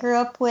cousins. I grew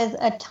up with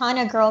a ton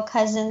of girl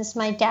cousins.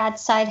 My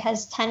dad's side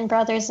has 10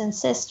 brothers and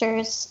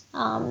sisters.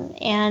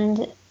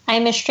 And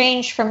I'm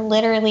estranged from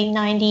literally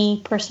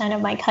 90%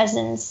 of my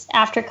cousins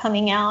after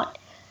coming out.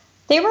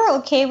 They were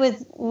okay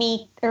with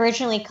me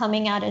originally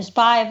coming out as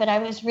bi, but I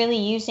was really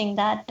using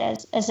that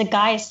as a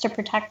guise to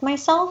protect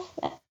myself.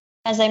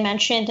 As I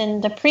mentioned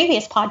in the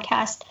previous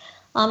podcast,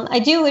 I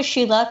do wish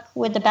you luck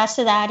with the best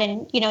of that,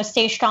 and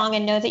stay strong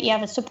and know that you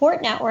have a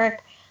support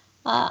network.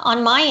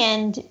 On my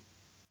end,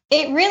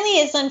 it really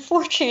is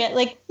unfortunate.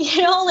 Like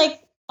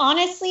like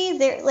honestly,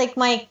 they're like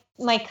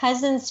my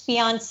cousin's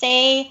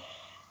fiance.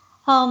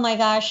 Oh my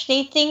gosh,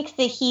 they think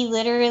that he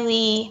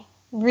literally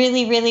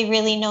really, really,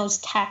 really knows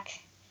tech.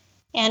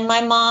 And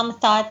my mom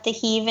thought that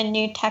he even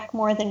knew tech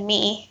more than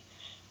me.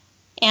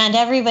 And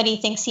everybody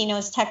thinks he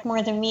knows tech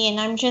more than me. And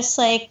I'm just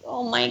like,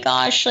 oh my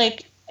gosh,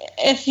 like,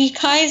 if you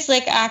guys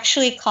like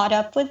actually caught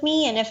up with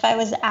me and if I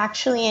was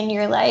actually in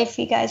your life,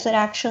 you guys would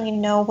actually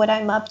know what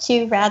I'm up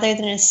to rather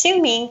than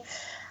assuming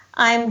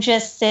I'm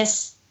just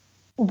this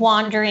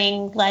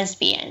wandering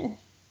lesbian.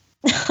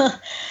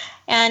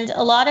 And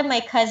a lot of my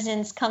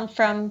cousins come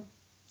from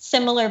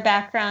similar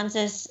backgrounds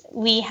as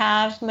we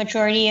have.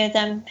 Majority of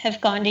them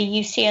have gone to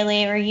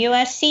UCLA or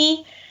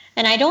USC,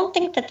 and I don't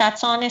think that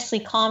that's honestly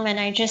common.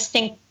 I just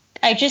think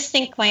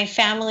my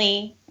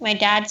family, my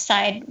dad's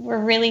side, we're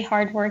really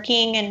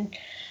hardworking and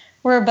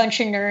we're a bunch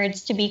of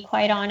nerds, to be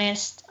quite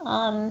honest.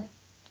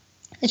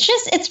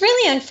 It's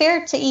really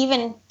unfair to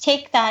even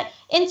take that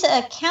into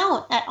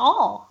account at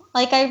all.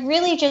 Like, I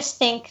really just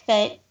think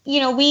that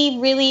we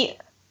really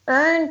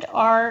earned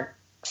our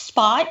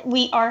spot.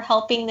 We are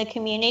helping the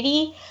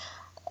community.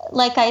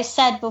 Like I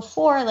said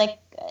before, like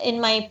in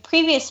my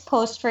previous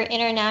post for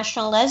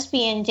International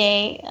Lesbian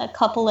Day a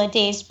couple of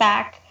days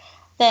back,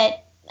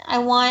 that I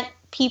want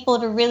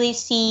people to really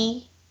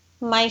see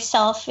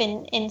myself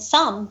in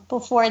some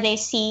before they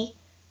see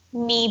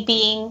me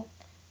being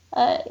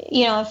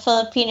a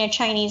Filipino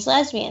Chinese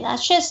lesbian.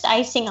 That's just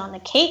icing on the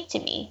cake to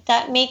me.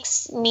 That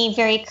makes me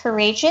very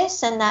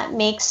courageous, and that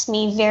makes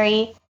me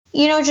very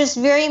just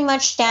very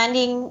much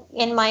standing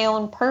in my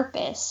own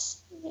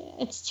purpose.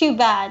 It's too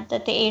bad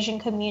that the Asian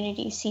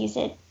community sees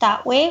it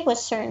that way with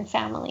certain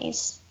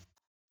families.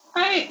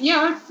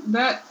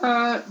 That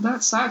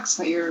sucks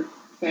that your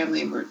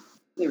family were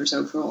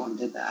so cruel and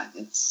did that.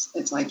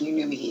 It's like you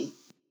knew me,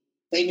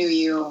 they knew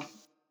you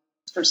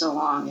for so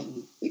long,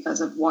 and because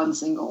of one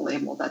single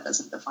label, that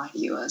doesn't define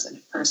you as a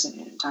person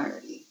in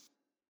entirety.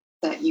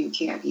 that you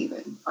can't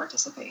even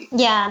participate.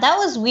 Yeah, that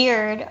was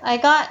weird. I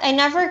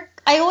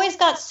always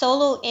got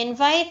solo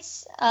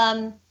invites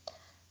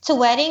to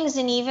weddings,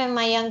 and even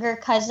my younger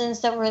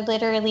cousins that were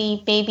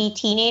literally baby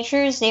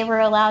teenagers, they were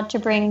allowed to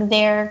bring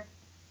their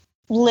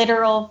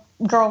literal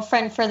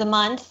girlfriend for the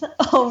month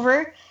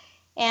over.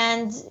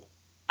 And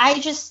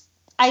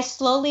I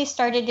slowly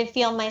started to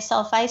feel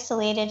myself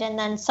isolated. And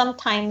then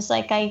sometimes,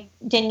 like, I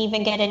didn't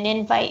even get an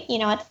invite,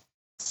 at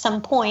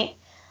some point.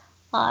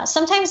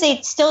 Sometimes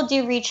they still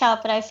do reach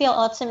out, but I feel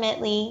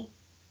ultimately,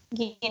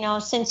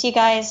 since you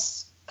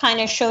guys kind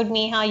of showed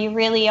me how you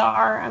really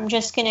are, I'm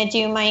just going to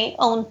do my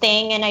own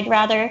thing, and I'd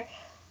rather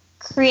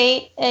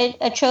create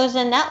a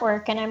chosen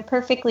network, and I'm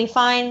perfectly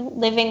fine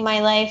living my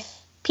life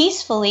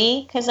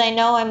peacefully because I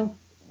know I'm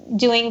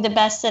doing the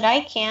best that I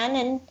can,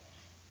 and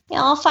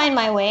I'll find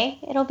my way.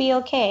 It'll be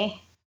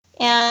okay.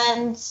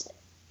 And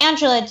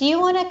Angela, do you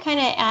want to kind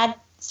of add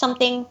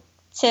something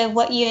to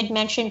what you had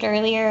mentioned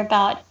earlier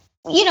about,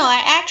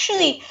 I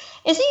actually,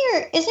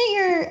 isn't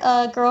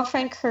your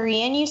girlfriend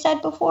Korean, you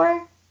said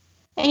before?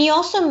 And you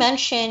also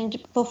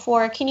mentioned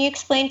before, can you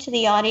explain to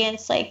the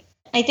audience, like,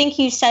 I think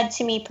you said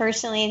to me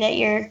personally that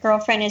your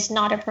girlfriend is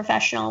not a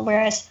professional,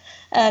 whereas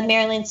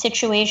Marilyn's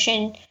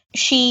situation,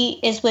 she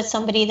is with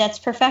somebody that's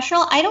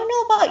professional. I don't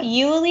know about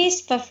you,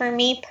 Elise, but for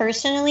me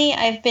personally,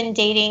 I've been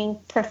dating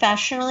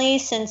professionally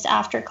since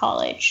after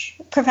college.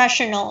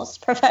 Professionals,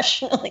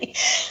 professionally.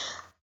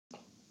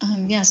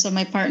 Yeah, so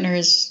my partner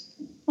is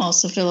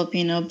also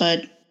Filipino,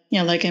 but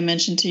yeah, like I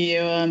mentioned to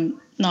you,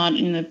 not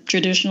in the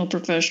traditional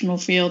professional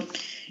field.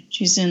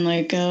 She's in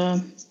like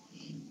a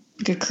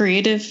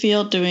creative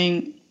field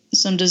doing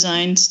some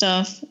design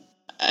stuff.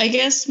 I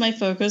guess my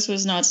focus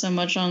was not so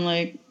much on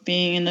like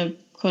being in a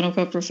quote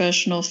unquote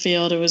professional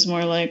field. It was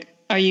more like,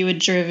 are you a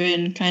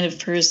driven kind of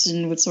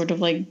person with sort of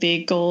like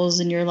big goals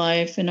in your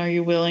life? And are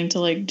you willing to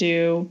like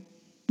do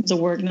the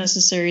work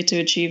necessary to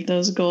achieve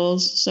those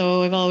goals?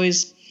 So I've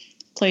always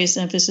placed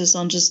emphasis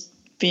on just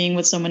being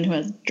with someone who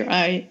has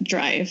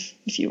drive,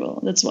 if you will.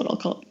 That's what I'll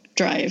call it,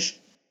 drive.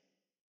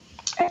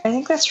 I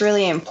think that's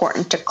really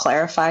important to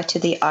clarify to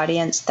the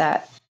audience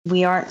that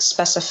we aren't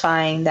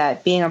specifying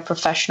that being a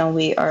professional,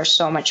 we are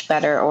so much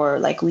better, or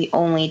like we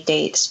only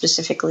date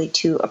specifically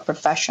to a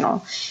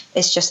professional.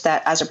 It's just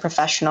that as a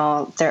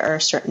professional, there are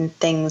certain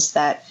things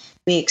that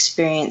we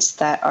experience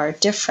that are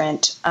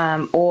different,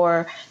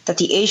 or that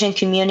the Asian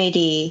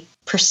community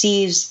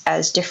perceives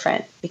as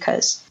different,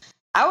 because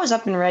I was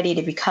up and ready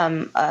to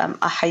become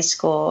a high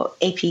school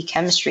AP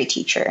chemistry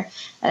teacher,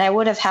 and I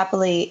would have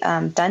happily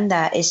done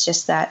that. It's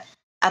just that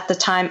at the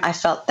time, I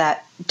felt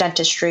that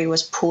dentistry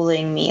was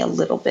pulling me a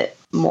little bit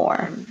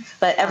more.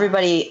 But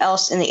everybody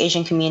else in the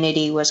Asian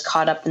community was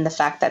caught up in the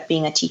fact that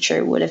being a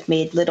teacher would have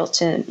made little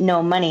to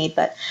no money.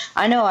 But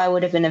I know I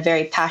would have been a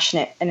very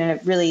passionate and a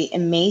really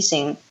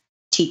amazing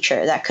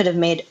teacher that could have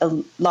made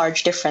a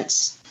large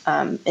difference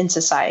in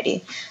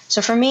society.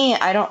 So for me,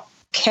 I don't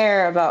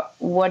care about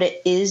what it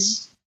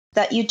is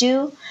that you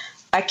do.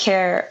 I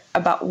care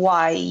about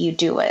why you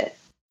do it.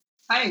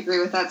 I agree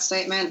with that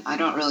statement. I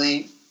don't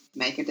really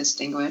make a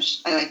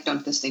distinguish.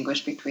 Don't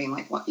distinguish between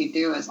like what you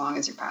do. As long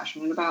as you're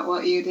passionate about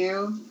what you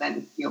do,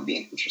 then you'll be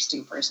an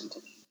interesting person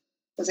to me.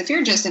 Because if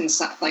you're just in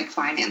like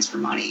finance for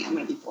money, I'm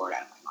going to be bored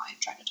out of my mind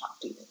trying to talk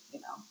to you.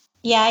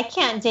 Yeah, I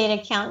can't date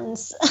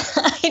accountants.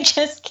 I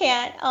just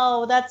can't.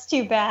 Oh, that's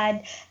too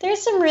bad.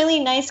 There's some really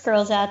nice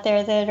girls out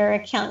there that are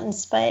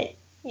accountants, but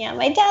yeah,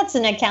 my dad's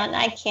an accountant.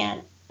 I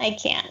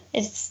can't.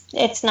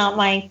 It's not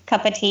my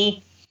cup of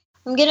tea.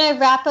 I'm gonna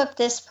wrap up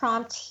this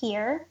prompt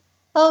here.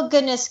 Oh,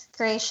 goodness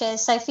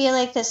gracious. I feel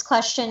like this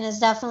question is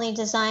definitely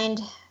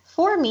designed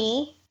for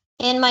me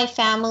and my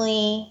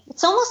family.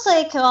 It's almost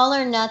like all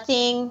or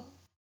nothing.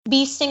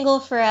 Be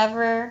single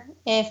forever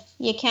if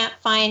you can't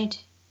find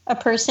a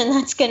person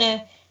that's going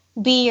to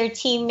be your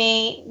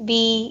teammate,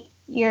 be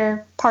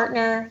your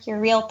partner, your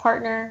real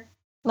partner.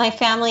 My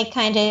family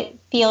kind of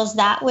feels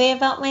that way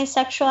about my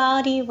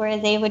sexuality, where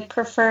they would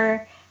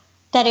prefer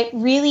that it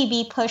really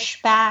be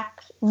pushed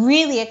back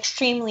really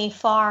extremely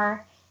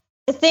far.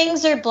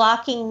 Things are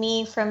blocking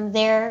me from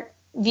their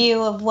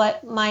view of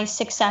what my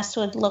success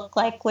would look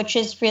like, which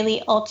is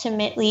really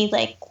ultimately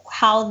like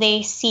how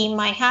they see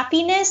my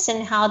happiness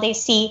and how they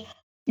see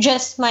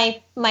just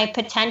my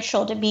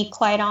potential, to be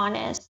quite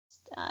honest.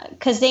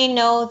 Because they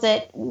know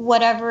that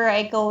whatever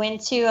I go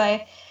into,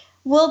 I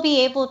will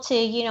be able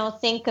to,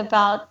 think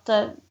about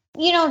the,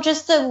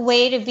 just the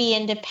way to be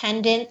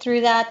independent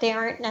through that. They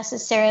aren't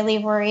necessarily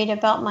worried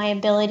about my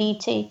ability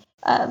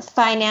to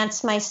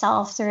finance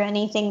myself through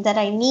anything that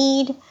I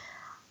need.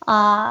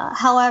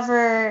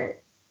 However,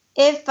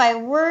 if I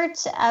were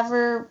to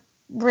ever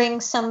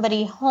bring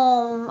somebody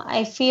home,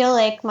 I feel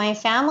like my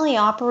family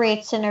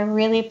operates in a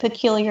really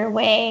peculiar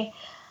way.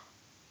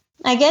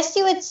 I guess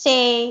you would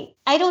say,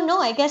 I don't know,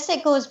 I guess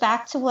it goes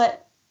back to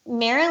what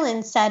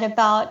Marilyn said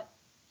about,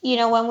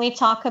 when we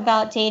talk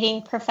about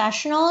dating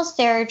professionals,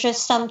 there are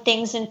just some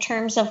things in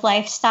terms of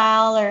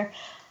lifestyle or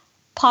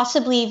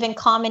possibly even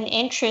common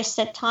interests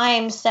at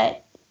times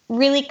that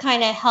really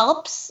kind of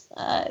helps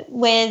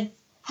with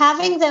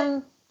having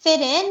them fit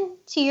in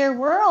to your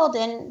world.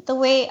 And the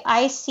way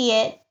I see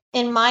it,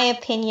 in my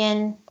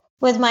opinion,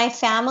 with my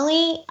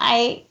family,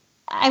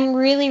 I'm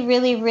really,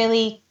 really,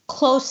 really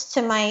close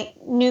to my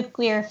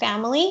nuclear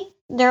family.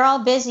 They're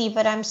all busy,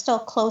 but I'm still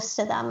close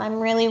to them. I'm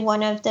really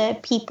one of the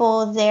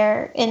people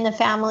there in the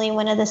family,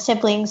 one of the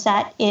siblings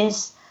that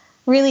is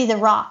really the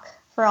rock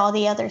for all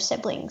the other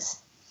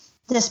siblings,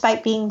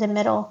 despite being the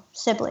middle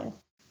sibling.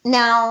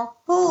 Now,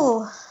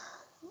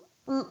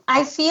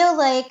 I feel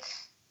like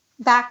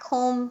back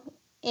home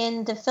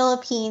in the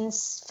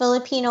Philippines,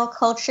 Filipino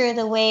culture,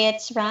 the way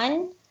it's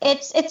run,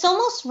 it's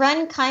almost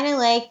run kind of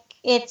like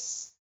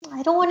it's,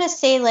 I don't want to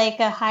say like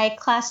a high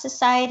class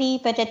society,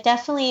 but it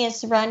definitely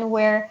is run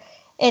where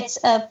it's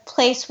a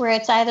place where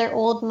it's either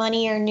old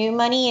money or new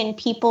money, and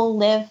people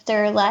live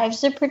their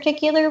lives a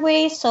particular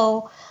way.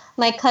 So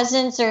my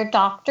cousins are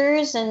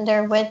doctors and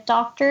they're with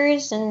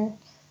doctors, and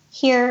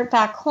here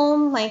back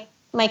home,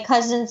 my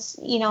cousins,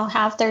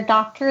 have their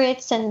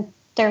doctorates and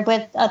they're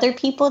with other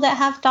people that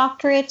have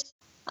doctorates.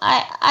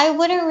 I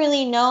wouldn't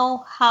really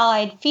know how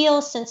I'd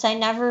feel since I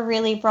never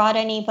really brought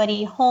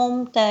anybody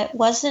home that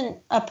wasn't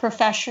a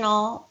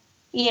professional,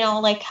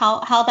 like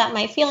how that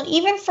might feel. And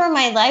even for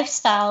my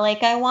lifestyle,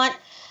 like I want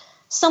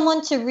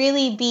someone to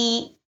really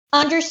be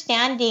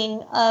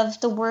understanding of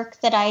the work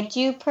that I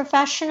do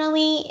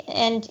professionally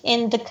and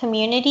in the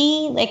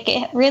community. Like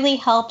it really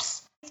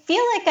helps. I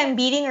feel like I'm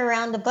beating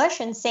around the bush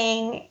and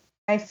saying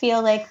I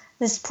feel like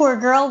this poor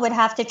girl would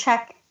have to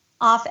check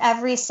off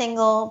every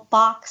single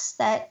box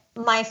that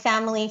my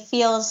family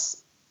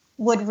feels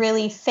would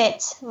really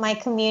fit my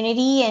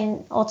community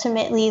and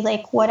ultimately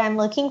like what I'm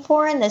looking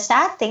for. And the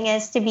sad thing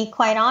is, to be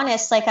quite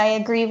honest, like I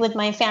agree with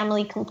my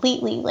family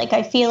completely. Like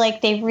I feel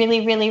like they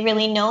really, really,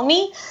 really know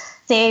me.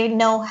 They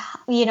know,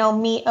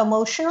 me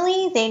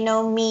emotionally. They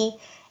know me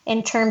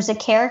in terms of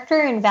character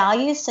and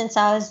values since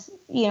I was,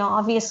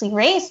 obviously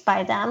raised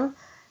by them.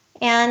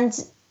 And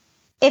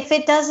if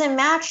it doesn't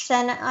match,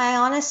 then I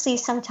honestly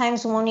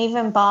sometimes won't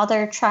even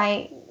bother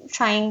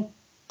trying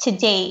to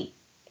date.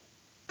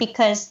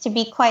 Because to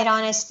be quite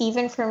honest,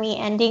 even for me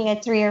ending a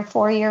 3 or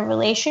 4 year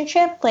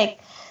relationship, like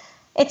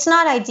it's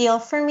not ideal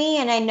for me.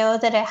 And I know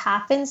that it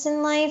happens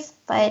in life,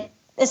 but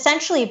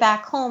essentially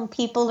back home,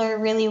 people are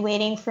really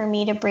waiting for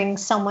me to bring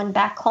someone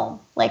back home.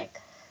 Like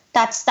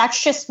that's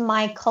just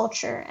my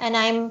culture. And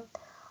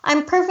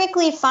I'm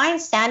perfectly fine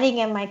standing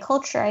in my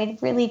culture. I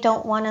really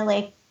don't want to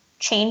like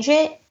change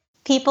it.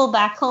 People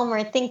back home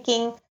are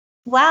thinking,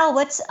 wow,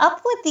 what's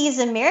up with these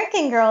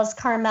American girls,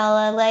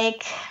 Carmela?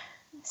 Like,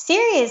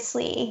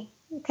 seriously,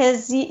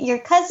 because your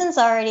cousins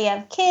already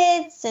have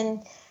kids.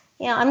 And,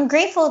 I'm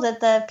grateful that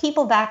the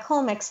people back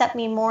home accept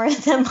me more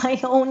than my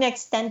own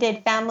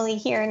extended family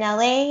here in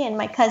LA and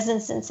my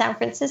cousins in San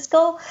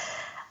Francisco.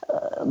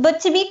 But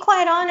to be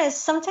quite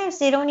honest, sometimes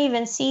they don't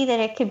even see that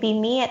it could be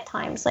me at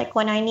times. Like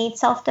when I need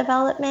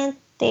self-development,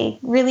 they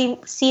really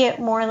see it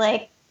more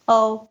like,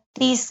 oh,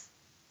 these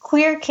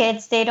queer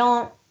kids, they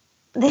don't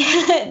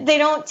they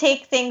don't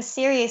take things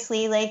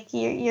seriously. Like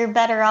you're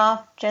better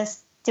off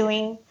just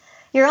doing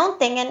your own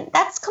thing. And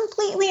that's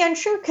completely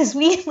untrue, because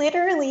we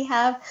literally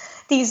have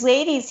these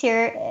ladies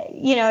here,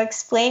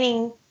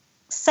 explaining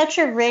such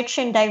a rich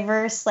and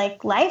diverse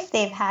like life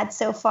they've had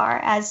so far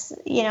as,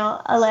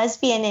 a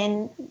lesbian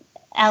in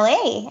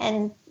LA.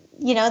 And,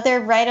 they're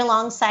right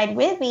alongside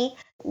with me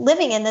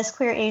living in this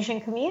queer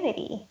Asian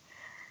community.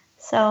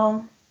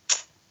 So,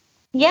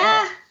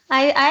 yeah.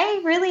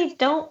 I really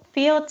don't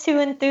feel too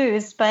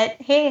enthused, but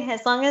hey,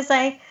 as long as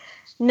I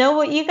know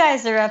what you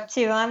guys are up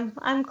to,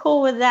 I'm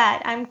cool with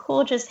that. I'm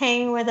cool just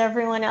hanging with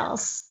everyone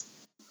else.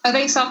 I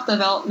think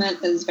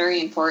self-development is very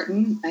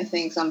important. I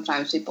think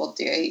sometimes people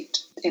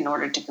date in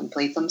order to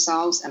complete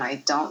themselves, and I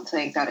don't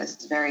think that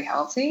is very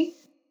healthy.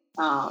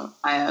 I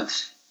have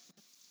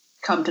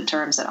come to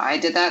terms that I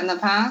did that in the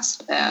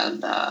past,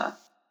 and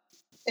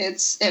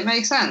it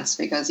makes sense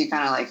because you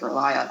kind of like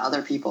rely on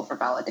other people for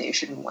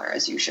validation,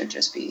 whereas you should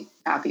just be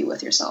happy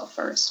with yourself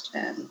first.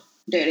 And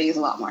dating is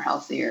a lot more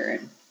healthier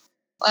and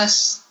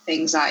less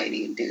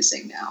anxiety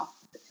inducing now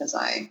because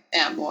I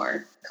am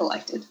more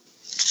collected.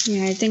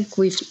 Yeah, I think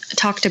we've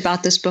talked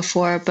about this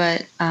before,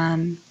 but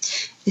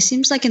it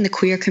seems like in the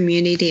queer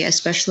community,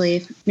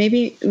 especially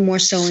maybe more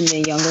so in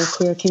the younger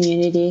queer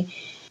community,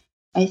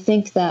 I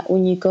think that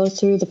when you go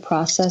through the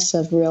process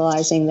of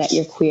realizing that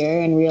you're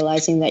queer and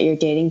realizing that your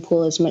dating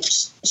pool is much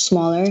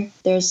smaller,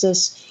 there's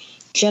this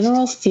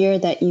general fear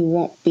that you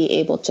won't be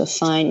able to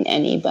find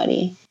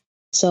anybody.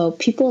 So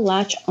people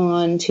latch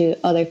on to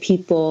other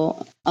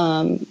people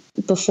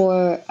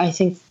before I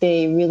think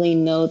they really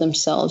know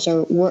themselves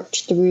or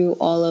worked through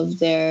all of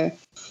their,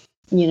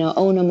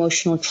 own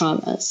emotional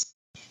traumas.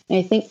 And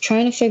I think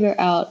trying to figure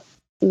out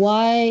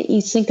why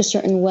you think a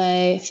certain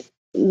way,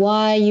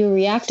 why you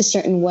react a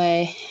certain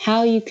way,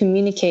 how you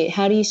communicate,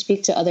 how do you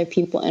speak to other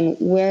people, and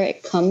where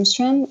it comes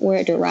from, where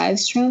it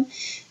derives from,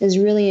 is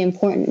really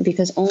important,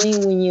 because only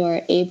when you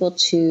are able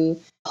to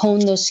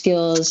hone those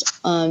skills,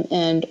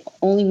 and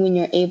only when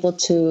you're able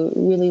to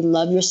really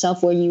love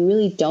yourself, where you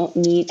really don't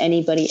need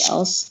anybody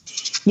else.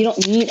 You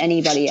don't need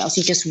anybody else.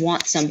 You just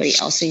want somebody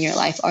else in your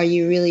life. Are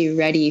you really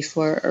ready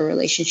for a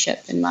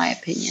relationship, in my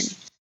opinion?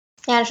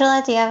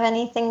 Angela, do you have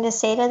anything to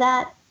say to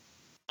that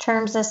in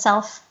terms of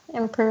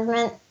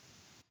self-improvement?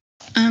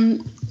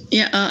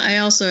 I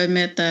also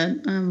admit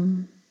that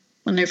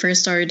when I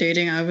first started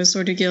dating, I was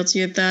sort of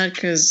guilty of that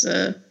because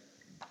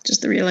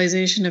just the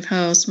realization of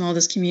how small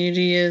this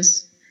community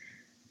is.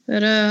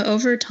 But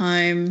over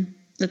time,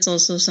 that's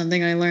also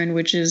something I learned,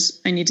 which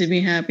is I need to be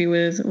happy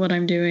with what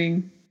I'm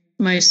doing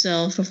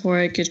myself before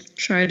I could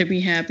try to be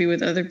happy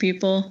with other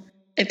people.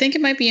 I think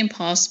it might be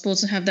impossible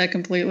to have that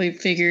completely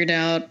figured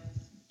out,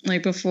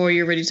 like before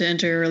you're ready to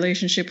enter a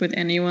relationship with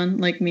anyone.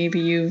 Like maybe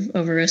you've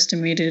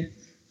overestimated,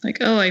 like,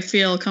 oh, I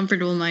feel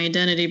comfortable in my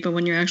identity, but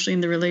when you're actually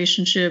in the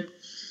relationship,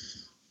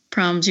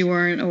 problems you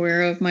weren't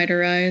aware of might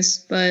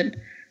arise. But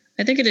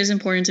I think it is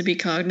important to be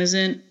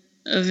cognizant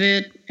of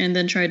it and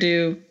then try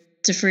to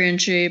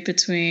differentiate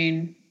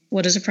between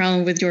what is a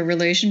problem with your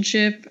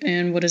relationship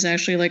and what is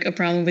actually like a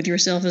problem with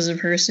yourself as a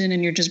person,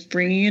 and you're just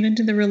bringing it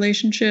into the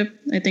relationship.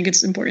 I think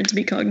it's important to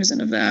be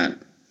cognizant of that.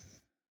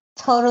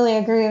 Totally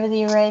agree with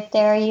you right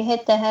there. You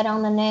hit the head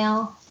on the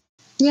nail.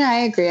 Yeah, I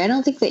agree. I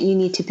don't think that you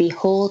need to be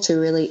whole to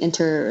really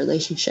enter a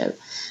relationship.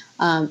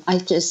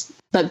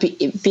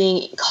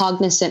 Being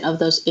cognizant of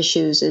those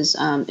issues is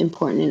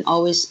important, and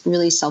always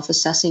really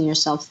self-assessing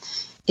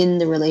yourself in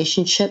the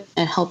relationship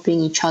and helping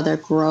each other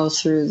grow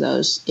through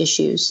those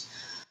issues.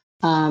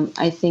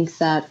 I think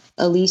that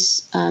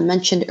Elise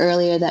mentioned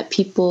earlier that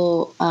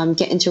people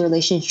get into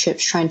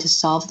relationships trying to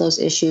solve those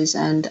issues,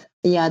 and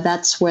yeah,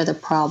 that's where the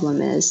problem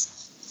is.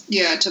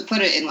 Yeah, to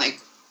put it in like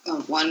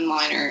a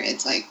one-liner,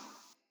 it's like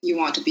you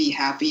want to be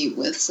happy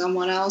with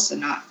someone else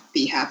and not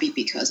be happy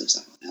because of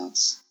someone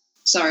else.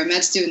 Sorry,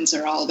 med students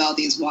are all about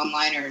these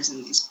one-liners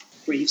and these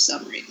brief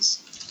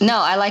summaries. No,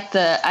 I like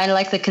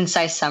the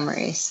concise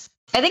summaries.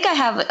 I think I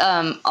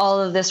have all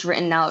of this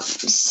written out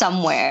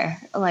somewhere,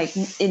 like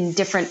in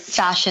different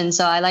fashions.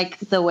 So I like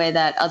the way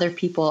that other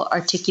people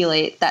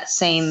articulate that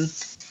same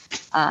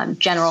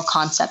general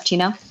concept, you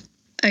know?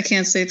 I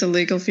can't say the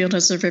legal field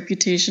has a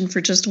reputation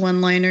for just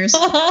one-liners.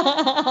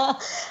 Oh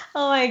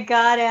my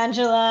God,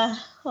 Angela.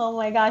 Oh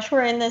my gosh,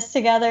 we're in this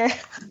together.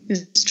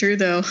 It's true,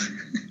 though.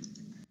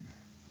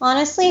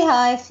 Honestly, how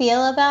I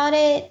feel about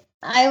it,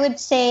 I would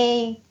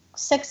say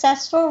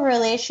successful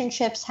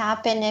relationships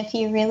happen if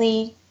you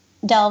really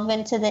delve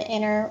into the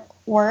inner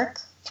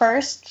work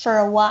first for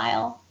a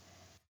while.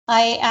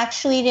 I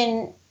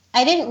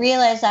didn't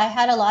realize I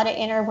had a lot of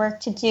inner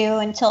work to do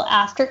until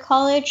after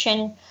college,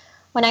 and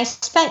when I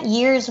spent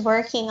years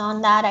working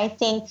on that, I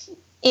think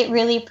it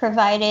really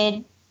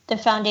provided the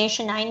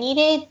foundation I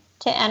needed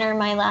to enter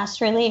my last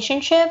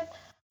relationship.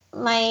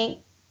 My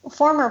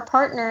former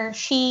partner,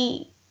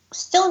 she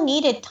still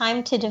needed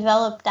time to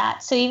develop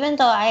that. So even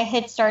though I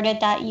had started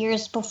that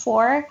years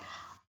before,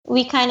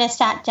 we kind of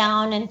sat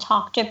down and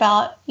talked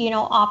about,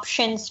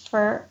 options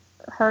for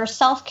her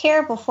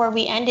self-care before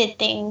we ended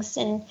things,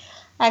 and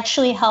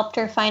actually helped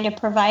her find a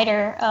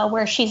provider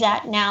where she's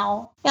at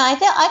now. I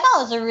thought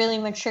it was a really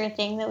mature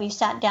thing that we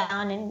sat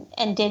down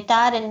and did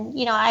that, and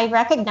I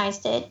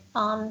recognized it.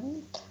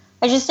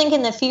 I just think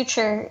in the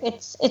future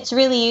it's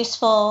really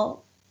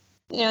useful.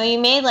 You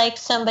may like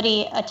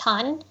somebody a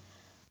ton,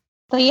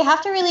 but you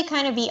have to really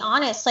kind of be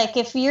honest. Like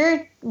if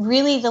you're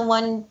really the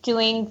one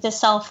doing the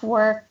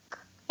self-work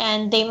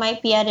and they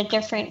might be at a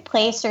different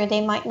place, or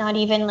they might not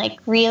even like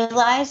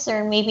realize,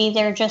 or maybe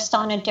they're just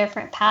on a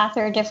different path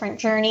or a different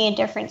journey, a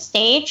different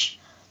stage,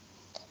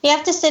 you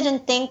have to sit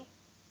and think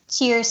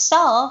to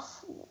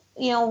yourself,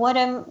 what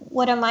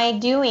am I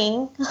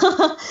doing?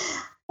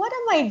 What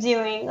am I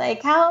doing?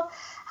 Like how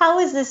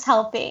is this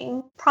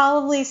helping?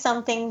 Probably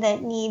something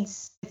that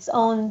needs its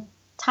own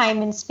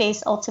time and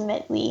space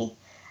ultimately.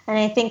 And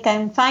I think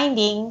I'm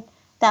finding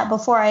that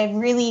before I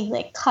really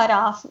like cut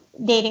off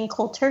dating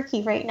cold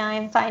turkey right now,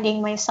 I'm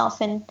finding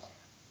myself in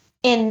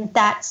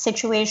that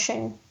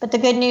situation. But the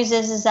good news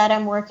is that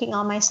I'm working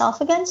on myself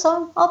again,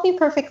 so I'll be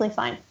perfectly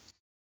fine.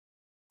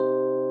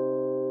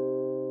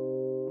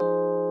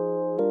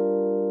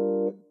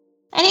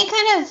 Any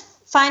kind of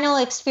final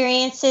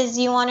experiences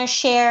you want to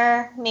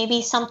share?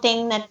 Maybe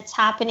something that's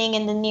happening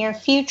in the near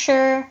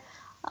future,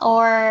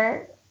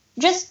 or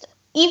just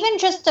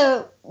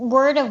a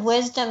word of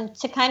wisdom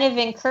to kind of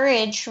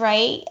encourage,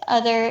 right,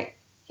 other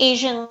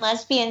Asian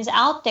lesbians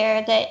out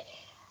there that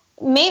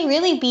may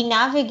really be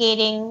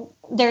navigating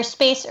their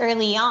space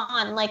early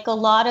on. Like a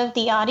lot of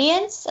the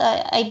audience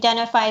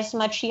identifies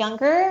much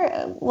younger,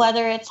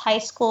 whether it's high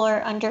school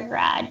or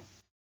undergrad.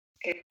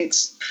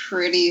 It's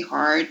pretty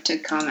hard to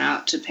come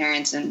out to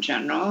parents in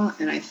general,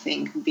 and I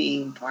think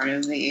being part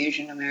of the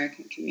Asian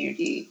American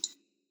community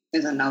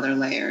is another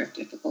layer of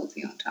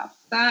difficulty on top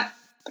of that.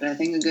 But I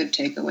think a good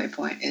takeaway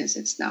point is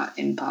it's not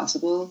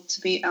impossible to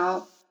be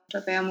out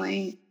to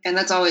family, and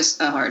that's always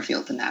a hard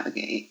field to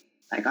navigate.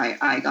 Like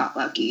I got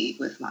lucky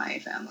with my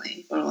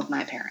family or with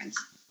my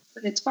parents,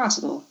 but it's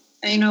possible.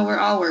 we're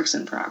all works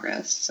in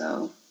progress.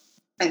 So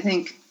I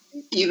think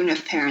even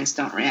if parents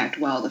don't react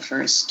well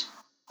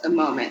the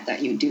moment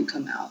that you do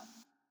come out,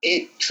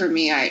 for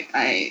me,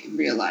 I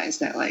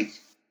realized that like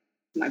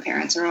my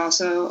parents are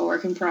also a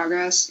work in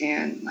progress,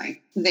 and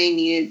like they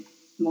needed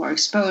more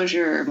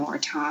exposure, more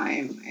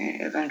time,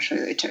 and eventually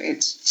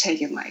it's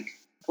taken like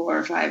 4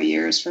 or 5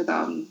 years for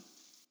them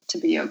to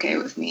be okay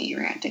with me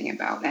ranting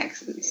about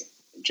exes.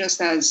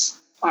 Just as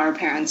our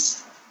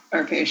parents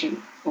are patient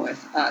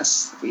with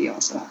us, we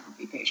also have to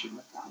be patient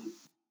with them.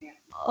 Yeah.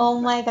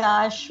 Oh my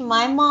gosh,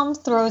 my mom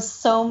throws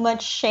so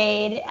much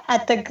shade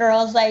at the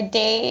girls I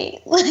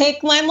date.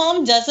 Like, my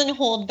mom doesn't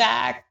hold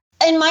back.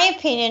 In my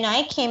opinion,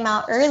 I came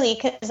out early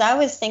because I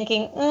was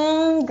thinking,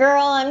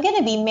 girl, I'm going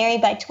to be married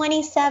by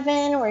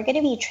 27. We're going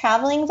to be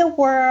traveling the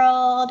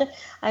world.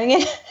 I'm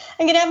going to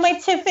I'm going to have my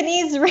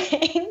Tiffany's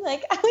ring.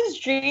 Like, I was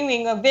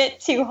dreaming a bit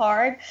too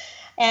hard.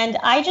 And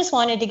I just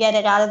wanted to get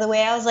it out of the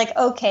way. I was like,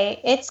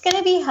 okay, it's going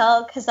to be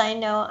hell because I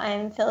know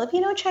I'm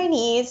Filipino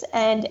Chinese.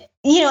 And,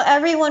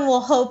 everyone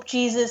will hope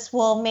Jesus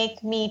will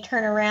make me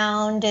turn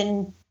around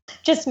and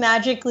just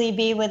magically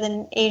be with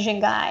an Asian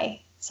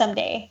guy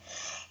someday.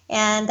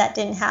 And that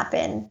didn't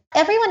happen.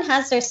 Everyone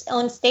has their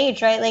own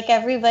stage, right? Like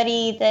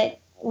everybody that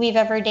we've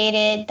ever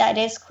dated that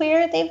is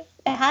queer, they've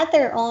had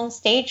their own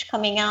stage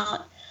coming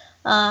out.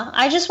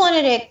 I just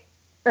wanted it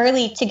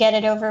early to get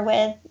it over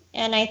with.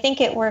 And I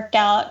think it worked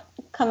out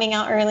coming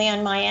out early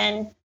on my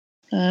end.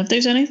 If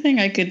there's anything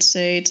I could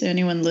say to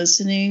anyone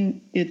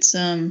listening, it's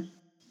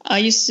I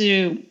used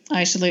to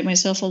isolate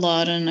myself a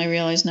lot, and I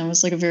realized now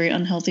it's like a very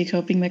unhealthy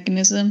coping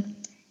mechanism.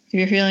 If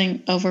you're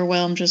feeling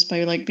overwhelmed just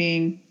by like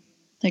being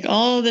like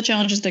all the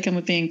challenges that come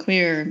with being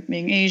queer,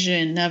 being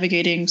Asian,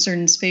 navigating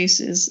certain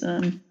spaces,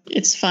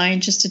 it's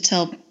fine just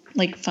to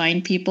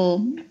find people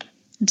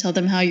and tell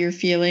them how you're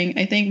feeling.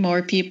 I think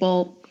more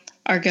people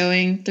are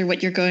going through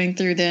what you're going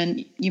through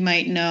than you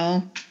might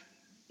know.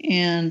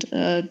 And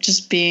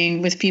just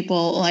being with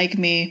people like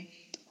me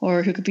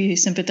or who could be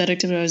sympathetic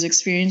to what I was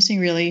experiencing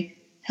really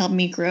helped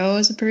me grow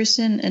as a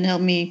person and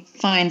helped me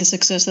find the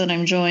success that I'm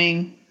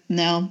enjoying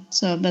now.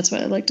 So that's what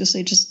I'd like to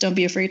say. Just don't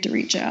be afraid to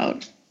reach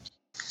out.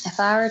 If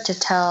I were to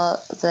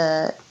tell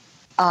the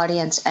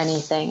audience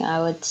anything,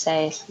 I would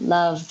say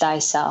love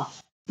thyself.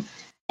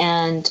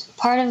 And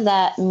part of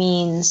that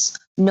means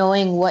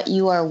knowing what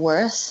you are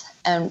worth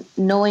and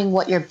knowing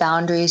what your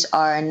boundaries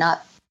are and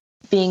not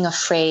being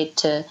afraid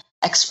to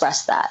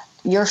express that.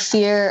 Your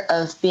fear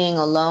of being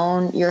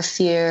alone, your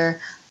fear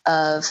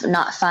of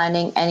not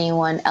finding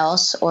anyone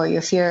else, or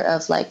your fear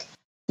of like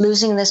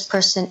losing this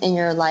person in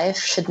your life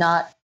should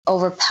not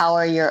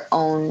overpower your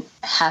own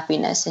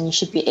happiness. And you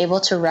should be able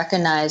to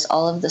recognize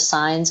all of the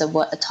signs of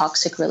what a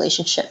toxic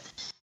relationship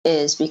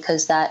is,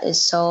 because that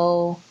is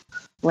so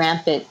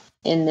rampant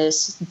in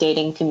this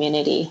dating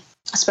community,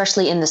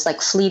 especially in this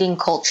like fleeting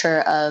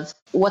culture of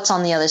what's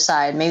on the other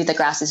side. Maybe the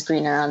grass is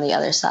greener on the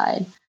other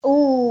side.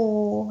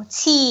 Ooh,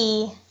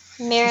 tea,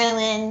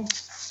 Marilyn.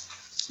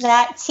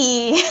 That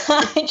tea.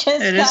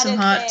 It is some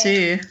hot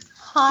tea.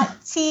 Hot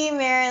tea,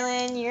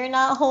 Marilyn. You're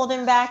not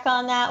holding back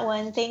on that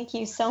one. Thank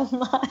you so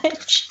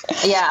much.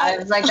 Yeah, I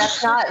was like,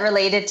 that's not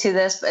related to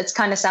this, but it's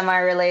kind of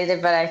semi-related,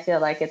 but I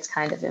feel like it's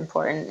kind of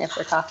important if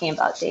we're talking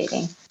about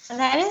dating. And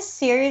that is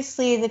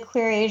seriously the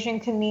queer Asian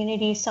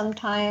community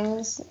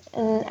sometimes.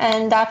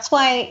 And that's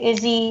why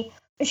Izzy,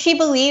 she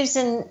believes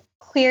in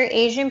queer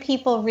Asian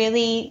people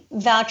really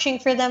vouching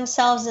for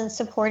themselves and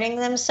supporting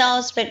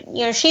themselves. But,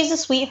 she's a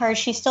sweetheart.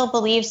 She still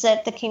believes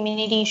that the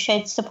community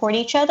should support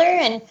each other.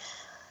 And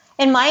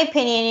in my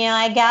opinion,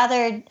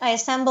 I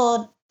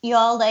assembled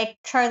y'all like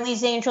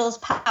Charlie's Angels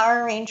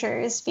Power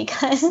Rangers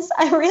because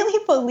I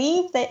really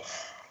believe that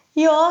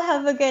you all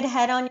have a good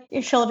head on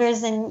your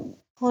shoulders, and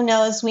who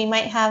knows, we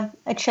might have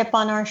a chip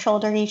on our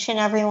shoulder, each and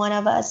every one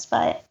of us.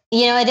 But,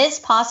 it is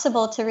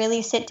possible to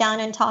really sit down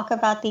and talk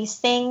about these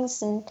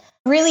things and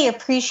really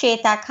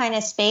appreciate that kind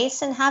of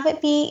space and have it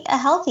be a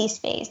healthy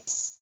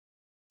space.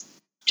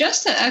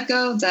 Just to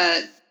echo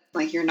that,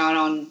 like, you're not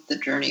on the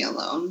journey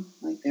alone.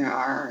 Like, there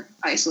are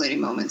isolating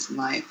moments in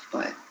life,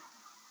 but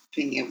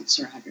being able to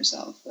surround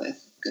yourself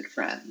with good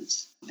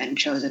friends and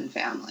chosen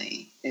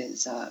family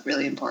is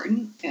really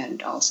important.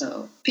 And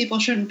also, people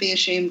shouldn't be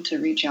ashamed to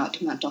reach out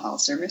to mental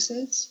health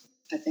services.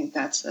 I think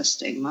that's a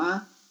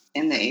stigma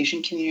in the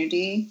Asian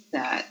community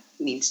that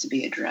needs to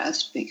be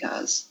addressed,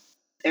 because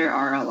there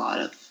are a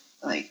lot of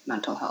like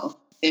mental health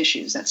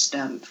issues that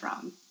stem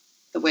from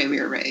the way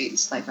we were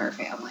raised, like our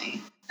family,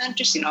 and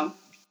just,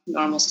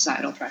 normal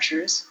societal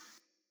pressures.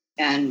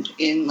 And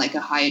in like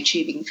a high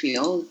achieving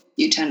field,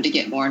 you tend to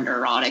get more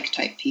neurotic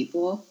type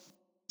people.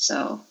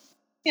 So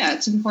yeah,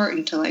 it's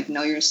important to like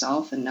know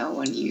yourself and know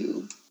when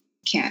you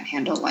can't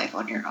handle life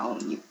on your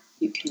own,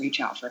 you can reach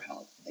out for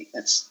help. Like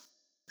that's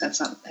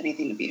not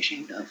anything to be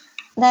ashamed of.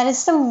 That is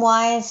some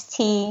wise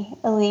tea,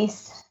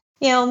 Elise.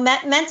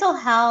 Mental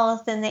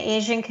health in the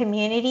Asian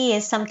community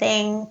is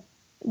something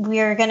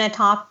we're going to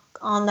talk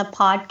on the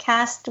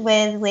podcast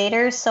with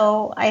later.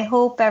 So I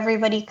hope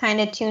everybody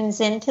kind of tunes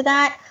into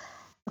that,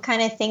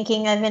 kind of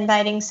thinking of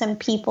inviting some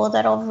people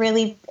that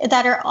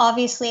are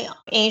obviously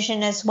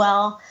Asian as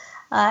well,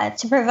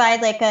 to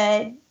provide like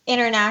a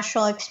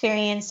international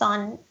experience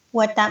on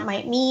what that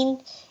might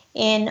mean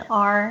in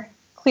our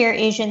queer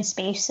Asian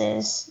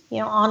spaces,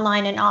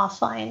 online and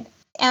offline.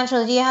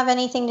 Angela, do you have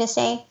anything to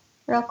say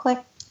real quick?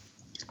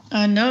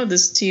 No,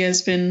 this tea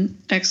has been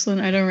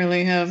excellent. I don't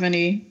really have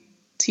any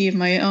tea of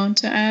my own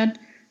to add.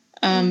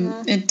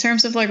 In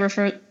terms of like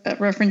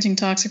referencing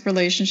toxic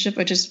relationship,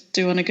 I just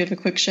do want to give a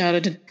quick shout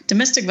out to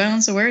Domestic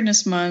Violence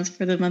Awareness Month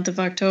for the month of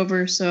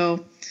October.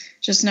 So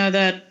just know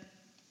that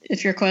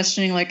if you're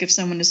questioning like if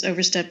someone is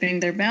overstepping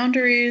their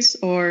boundaries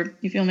or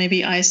you feel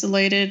maybe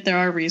isolated, there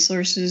are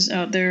resources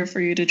out there for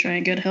you to try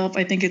and get help.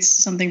 I think it's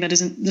something that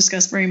isn't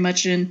discussed very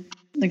much in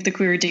like the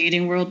queer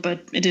dating world,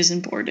 but it is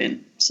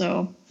important.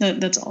 So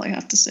that's all I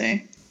have to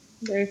say.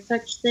 There's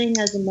such thing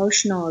as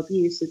emotional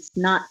abuse. It's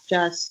not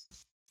just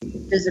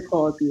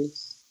physical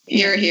abuse.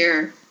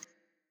 Here.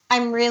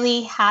 I'm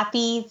really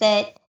happy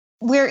that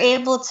we're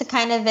able to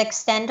kind of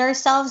extend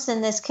ourselves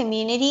in this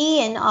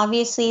community, and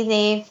obviously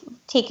they've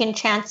taken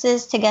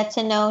chances to get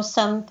to know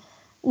some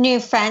new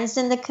friends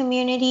in the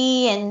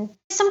community. And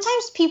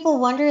sometimes people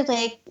wonder,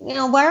 like,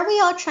 why are we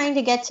all trying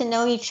to get to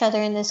know each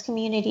other in this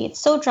community? It's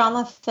so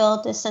drama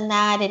filled, this and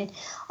that. And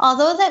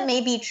although that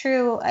may be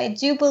true, I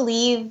do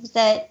believe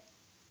that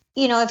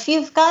if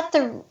you've got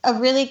a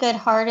really good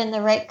heart and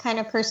the right kind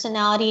of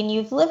personality, and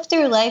you've lived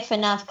through life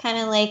enough, kind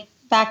of like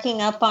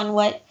backing up on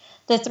what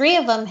the three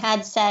of them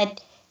had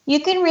said, you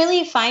can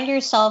really find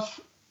yourself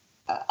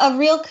a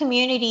real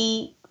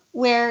community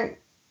where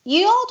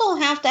you all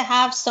don't have to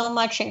have so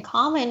much in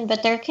common,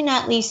 but there can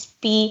at least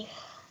be,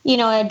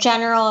 a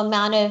general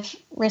amount of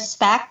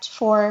respect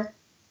for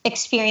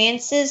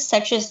experiences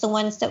such as the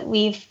ones that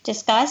we've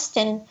discussed.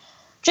 And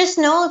just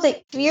know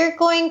that if you're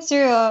going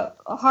through a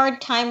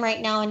hard time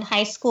right now in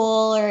high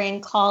school or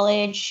in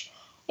college,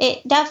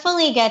 it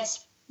definitely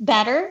gets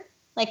better.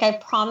 Like, I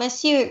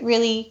promise you, it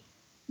really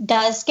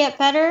does get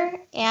better.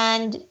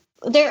 And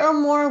there are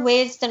more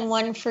ways than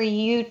one for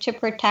you to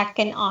protect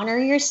and honor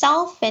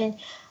yourself. And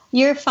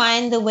you're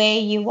fine the way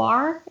you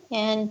are.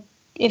 And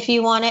if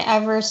you want to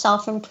ever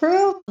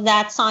self-improve,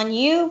 that's on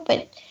you.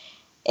 But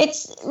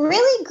it's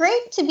really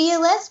great to be a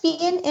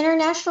lesbian.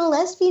 International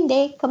Lesbian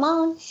Day. Come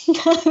on.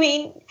 I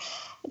mean,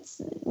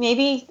 it's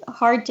maybe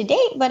hard to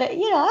date, but,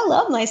 I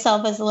love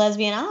myself as a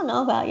lesbian. I don't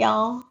know about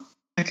y'all.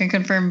 I can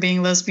confirm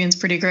being lesbian's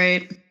pretty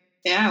great.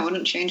 Yeah, I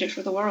wouldn't change it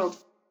for the world.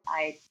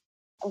 I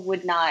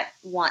would not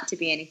want to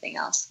be anything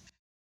else.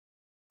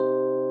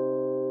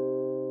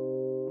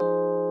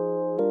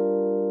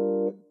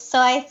 So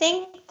I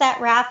think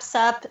that wraps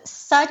up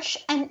such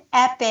an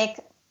epic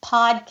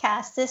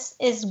podcast. This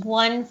is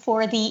one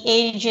for the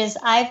ages.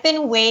 I've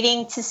been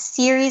waiting to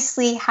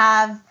seriously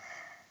have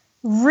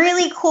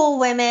really cool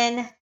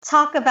women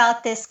talk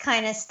about this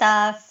kind of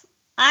stuff.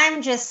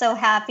 I'm just so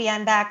happy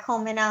I'm back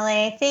home in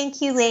LA.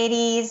 Thank you,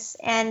 ladies.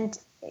 And,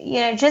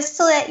 just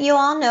to let you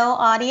all know,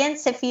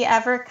 audience, if you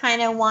ever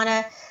kind of want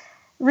to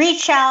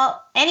reach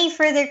out, any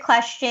further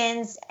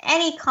questions,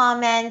 any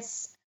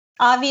comments,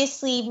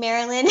 obviously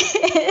Marilyn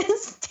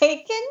is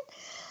taken.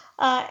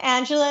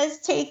 Angela is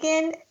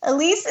taken.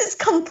 Elise is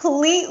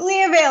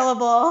completely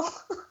available.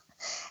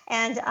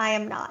 And I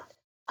am not.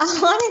 I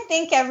want to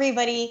thank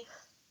everybody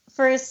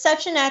for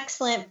such an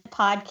excellent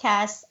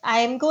podcast.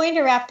 I'm going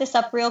to wrap this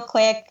up real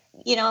quick.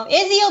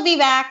 Izzy will be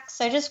back,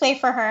 so just wait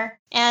for her.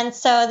 And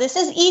so this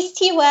is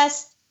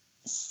EastTeaWest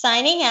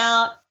signing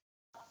out.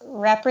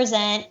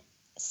 Represent.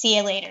 See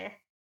you later.